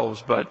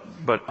themselves, but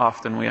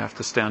often we have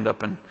to stand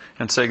up and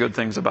say good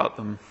things about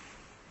them.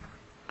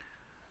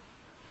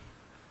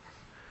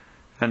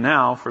 And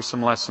now for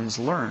some lessons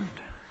learned.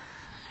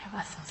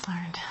 Lessons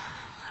learned.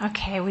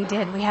 Okay, we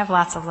did. We have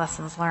lots of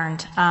lessons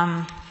learned.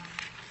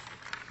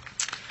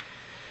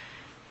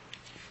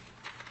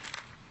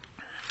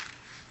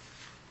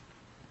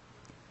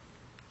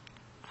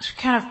 Should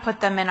kind of put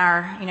them in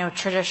our,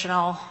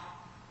 traditional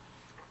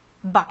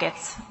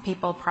buckets: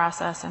 people,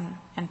 process,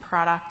 and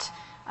product.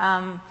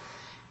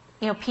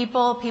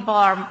 People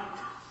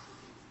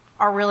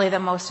are really the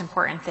most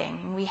important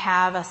thing. We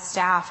have a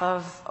staff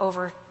of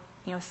over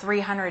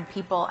 300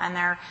 people, and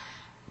they're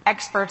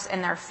experts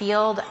in their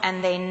field,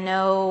 and they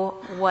know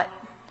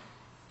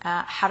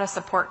how to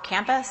support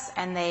campus,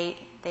 and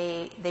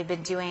they've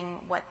been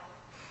doing what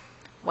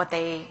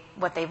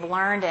they've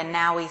learned, and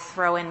now we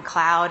throw in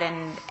cloud,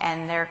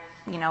 and they're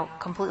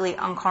completely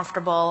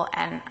uncomfortable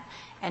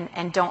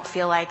and don't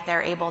feel like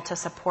they're able to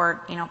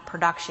support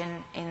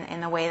production in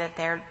the way that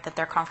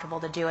they're comfortable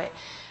to do it.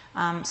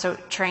 So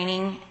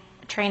training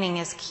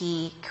is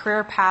key.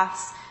 Career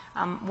paths,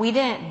 we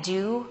didn't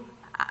do.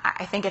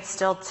 I think it's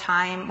still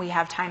time. We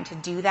have time to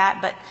do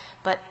that,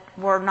 but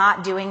we're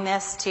not doing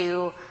this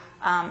to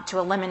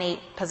eliminate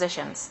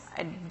positions.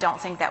 I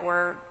don't think that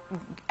we're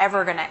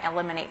ever going to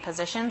eliminate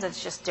positions.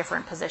 It's just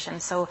different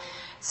positions. So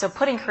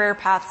putting career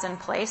paths in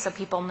place so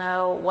people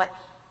know what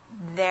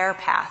their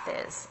path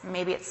is.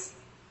 Maybe it's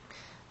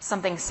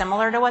something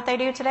similar to what they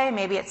do today.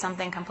 Maybe it's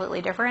something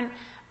completely different.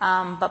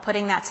 But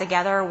putting that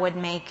together would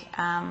make,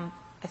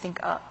 I think,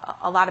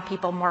 a lot of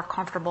people more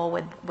comfortable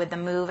with the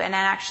move, and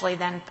then actually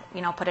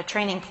put a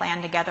training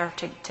plan together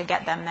to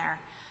get them there.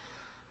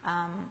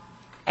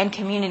 And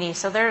community.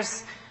 So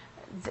there's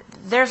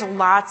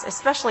lots,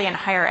 especially in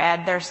higher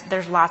ed.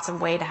 There's lots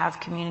of ways to have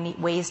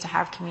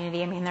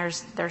community. I mean,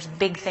 there's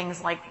big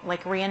things like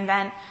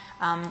reInvent.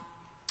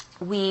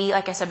 We,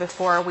 like I said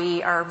before,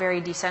 we are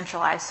very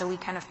decentralized, so we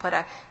kind of put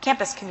a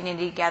campus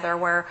community together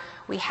where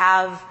we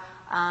have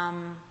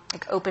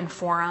like open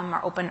forum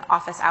or open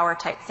office hour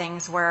type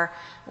things where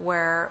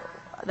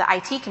the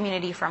IT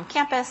community from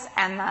campus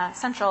and the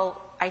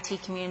central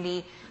IT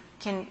community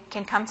can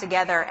come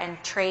together and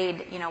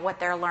trade, what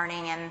they're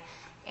learning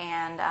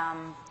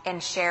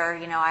and share,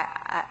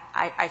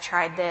 I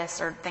tried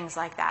this or things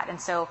like that. And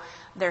so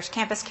there's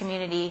campus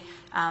community,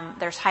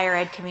 there's higher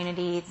ed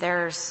community,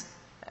 there's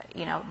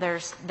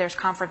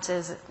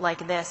conferences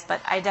like this,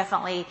 but I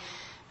definitely,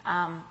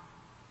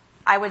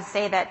 I would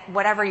say that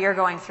whatever you're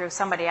going through,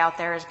 somebody out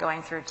there is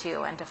going through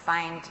too, and to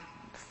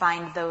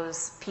find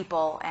those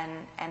people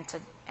and to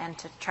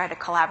try to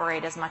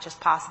collaborate as much as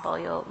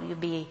possible.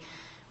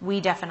 We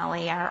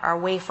definitely are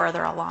way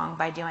further along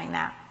by doing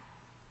that.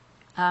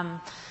 On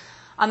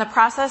the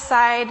process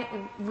side,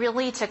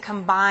 really to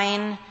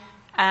combine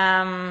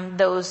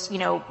those,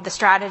 the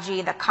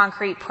strategy, the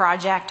concrete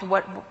project,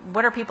 what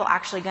are people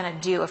actually going to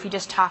do? If you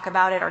just talk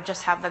about it or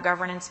just have the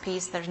governance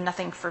piece, there's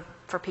nothing for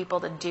people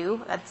to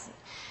do. That's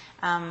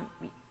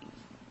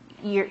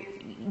you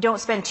don't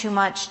spend too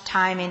much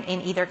time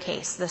in either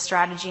case. The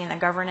strategy and the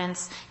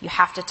governance, you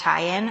have to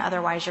tie in,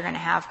 otherwise you're going to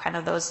have kind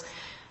of those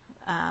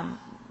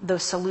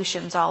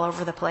solutions all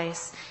over the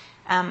place.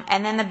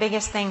 And then the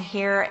biggest thing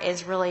here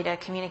is really to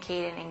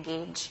communicate and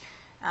engage.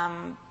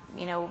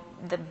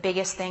 The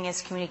biggest thing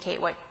is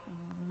communicate what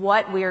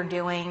we're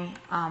doing,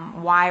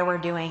 why we're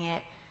doing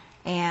it,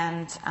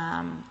 and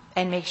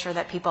make sure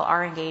that people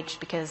are engaged,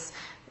 because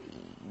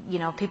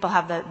people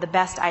have the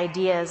best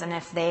ideas, and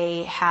if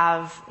they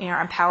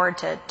are empowered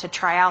to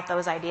try out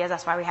those ideas,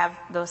 that's why we have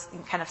those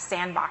kind of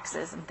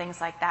sandboxes and things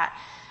like that.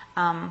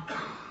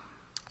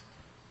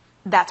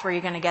 That's where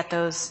you're going to get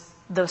those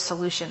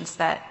solutions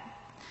that,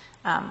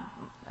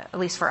 at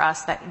least for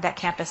us, that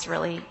campus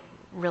really,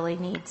 really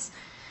needs.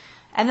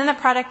 And then the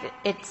product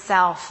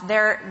itself,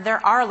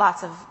 there are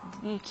lots of,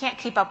 you can't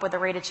keep up with the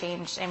rate of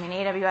change. I mean,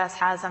 AWS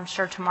has, I'm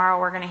sure tomorrow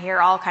we're going to hear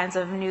all kinds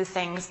of new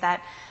things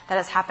that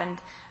has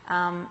happened.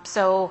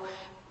 So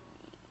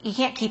you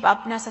can't keep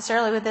up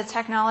necessarily with the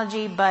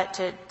technology, but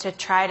to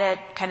try to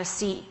kind of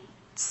see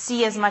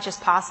as much as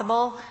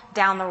possible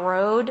down the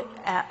road,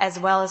 as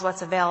well as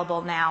what's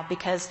available now,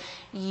 because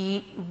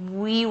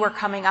we were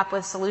coming up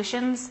with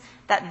solutions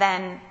that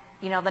then,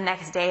 the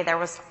next day there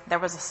was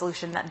a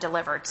solution that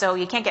delivered. So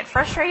you can't get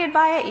frustrated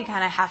by it. You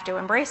kind of have to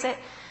embrace it.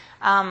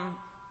 And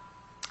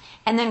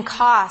then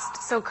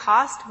cost. So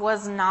cost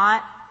was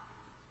not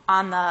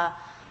on the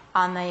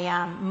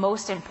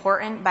most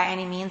important by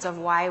any means of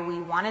why we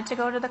wanted to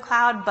go to the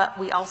cloud, but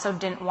we also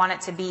didn't want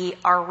it to be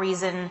our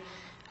reason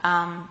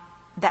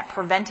that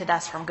prevented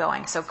us from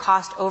going. So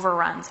cost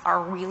overruns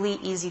are really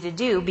easy to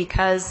do,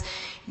 because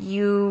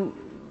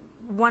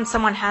once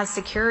someone has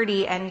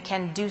security and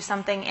can do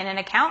something in an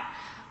account,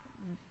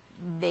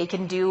 they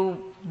can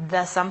do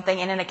the something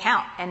in an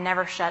account and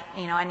never shut,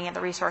 any of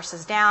the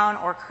resources down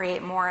or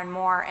create more and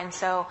more. And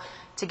so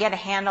to get a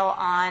handle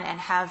on and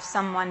have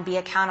someone be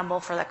accountable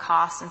for the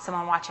cost and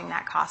someone watching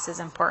that cost is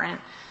important.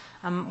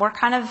 We're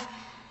kind of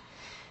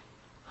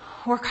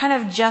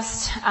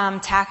just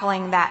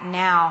tackling that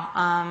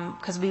now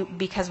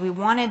because we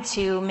wanted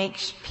to make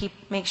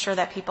sure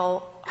that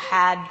people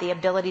had the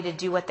ability to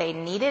do what they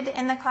needed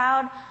in the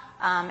cloud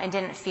and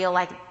didn't feel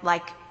like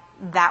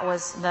that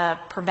was the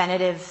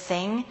preventative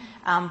thing.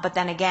 But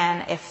then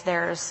again,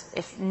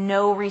 if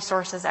no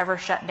resources ever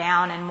shut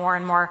down and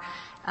more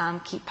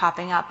keep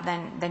popping up,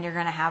 then you're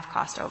going to have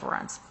cost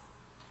overruns.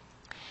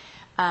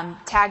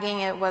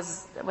 Tagging,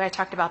 I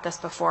talked about this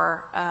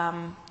before.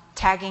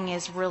 Tagging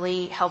is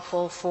really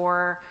helpful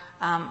for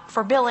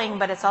billing,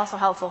 but it's also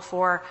helpful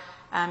for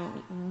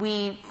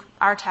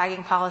our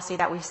tagging policy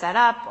that we set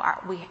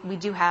up. We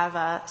do have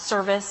a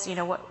service.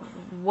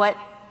 What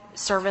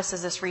service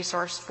is this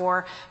resource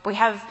for? We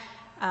have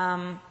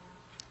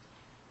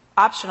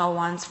optional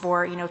ones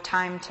for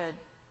time to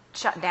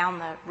shut down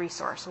the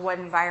resource. What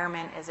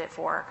environment is it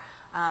for?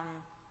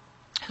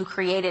 Who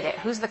created it?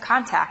 Who's the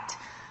contact?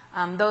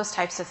 Those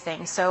types of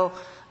things. So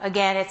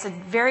again, it's a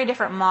very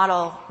different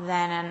model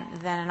than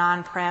an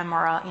on-prem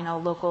or a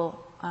local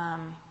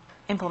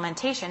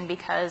implementation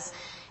because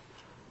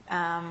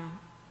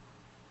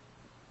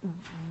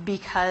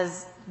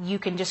you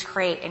can just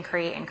create,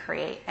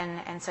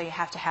 and so you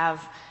have to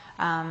have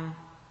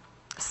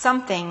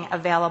something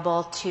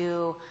available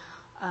to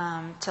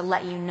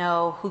let you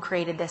know who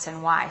created this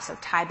and why. So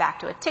tie back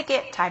to a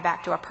ticket, tie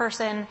back to a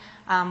person.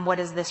 What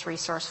is this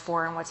resource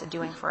for, and what's it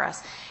doing for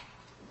us?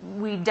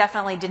 We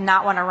definitely did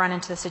not want to run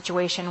into the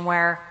situation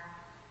where,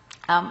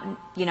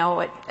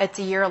 it's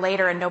a year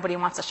later and nobody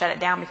wants to shut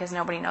it down because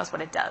nobody knows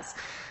what it does.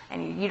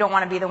 And you don't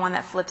want to be the one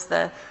that flips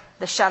the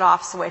shut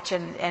off switch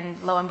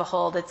and lo and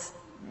behold,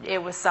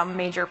 it was some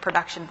major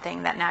production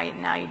thing that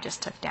now you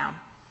just took down.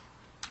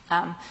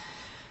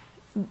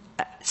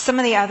 Some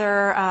of the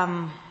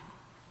other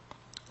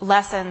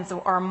lessons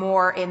are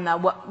more in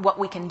what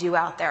we can do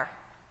out there.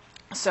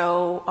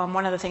 So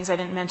one of the things I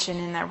didn't mention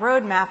in that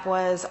roadmap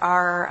was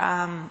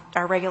our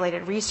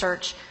regulated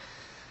research.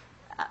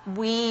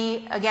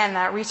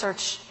 That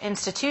research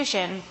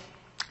institution,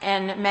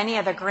 and many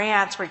of the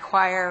grants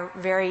require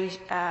very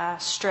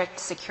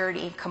strict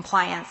security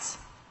compliance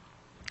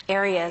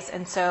areas,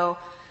 and so.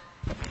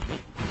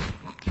 Thank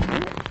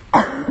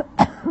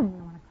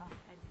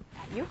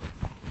you.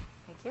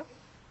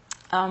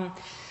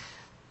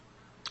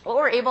 What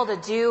we're able to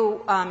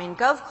do in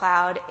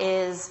GovCloud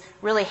is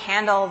really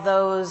handle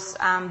those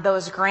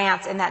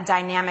grants in that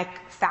dynamic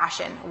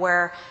fashion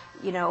where,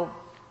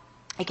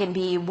 it can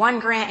be one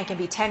grant, it can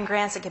be 10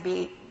 grants, it can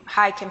be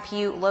high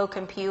compute, low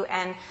compute,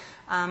 and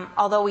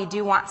although we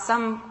do want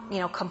some,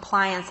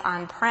 compliance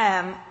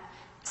on-prem,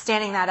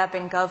 standing that up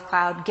in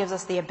GovCloud gives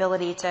us the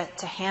ability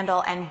to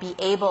handle and be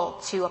able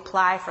to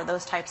apply for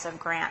those types of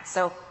grants.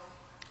 So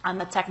on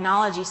the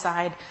technology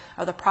side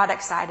or the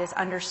product side is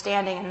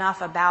understanding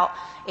enough about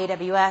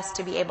AWS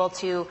to be able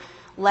to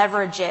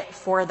leverage it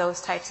for those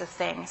types of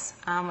things.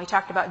 We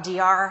talked about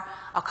DR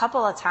a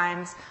couple of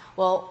times.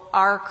 Well,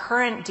 our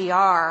current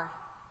DR,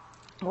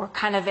 we're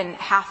kind of in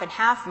half and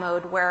half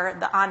mode where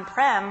the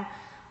on-prem,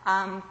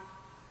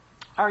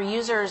 our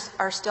users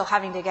are still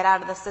having to get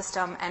out of the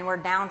system and we're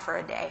down for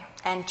a day.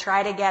 And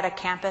try to get a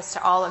campus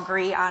to all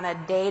agree on a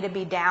day to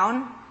be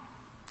down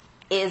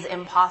is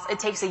impossible. It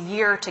takes a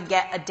year to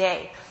get a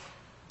day.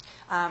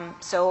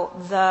 So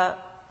the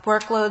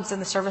workloads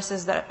and the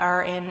services that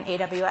are in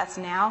AWS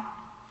now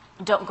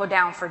don't go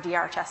down for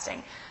DR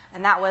testing.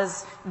 And that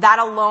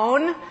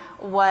alone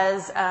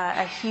was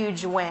a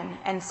huge win.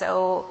 And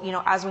so,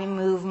 as we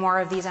move more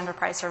of these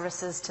enterprise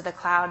services to the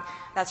cloud,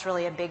 that's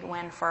really a big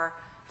win for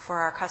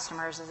our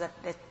customers, is that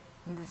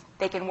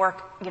they can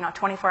work,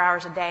 24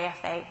 hours a day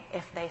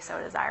if they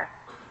so desire.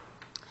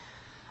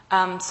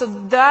 So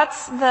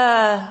that's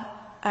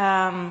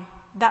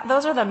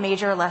those are the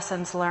major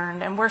lessons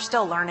learned, and we're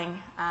still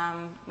learning,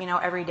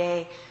 every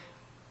day.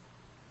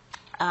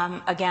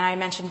 Again, I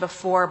mentioned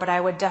before, but I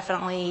would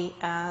definitely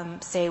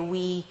say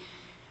we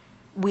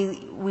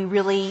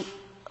really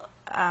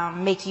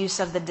make use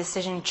of the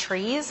decision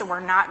trees. We're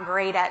not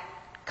great at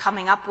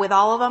coming up with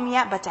all of them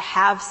yet, but to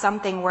have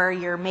something where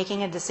you're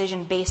making a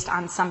decision based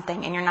on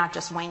something and you're not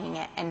just winging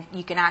it, and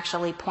you can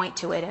actually point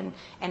to it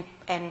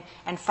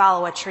and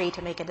follow a tree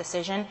to make a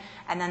decision,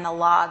 and then the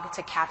log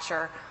to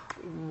capture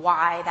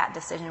why that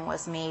decision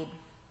was made.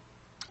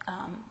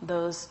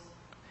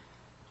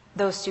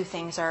 Those two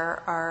things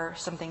are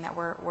something that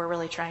we're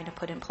really trying to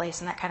put in place,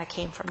 and that kind of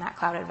came from that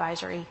cloud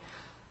advisory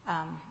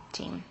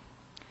team.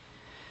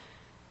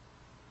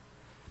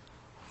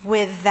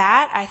 With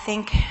that, I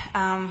think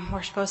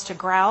we're supposed to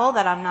growl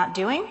that I'm not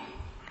doing.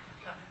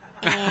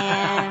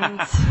 And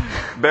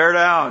bear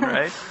down,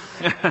 right?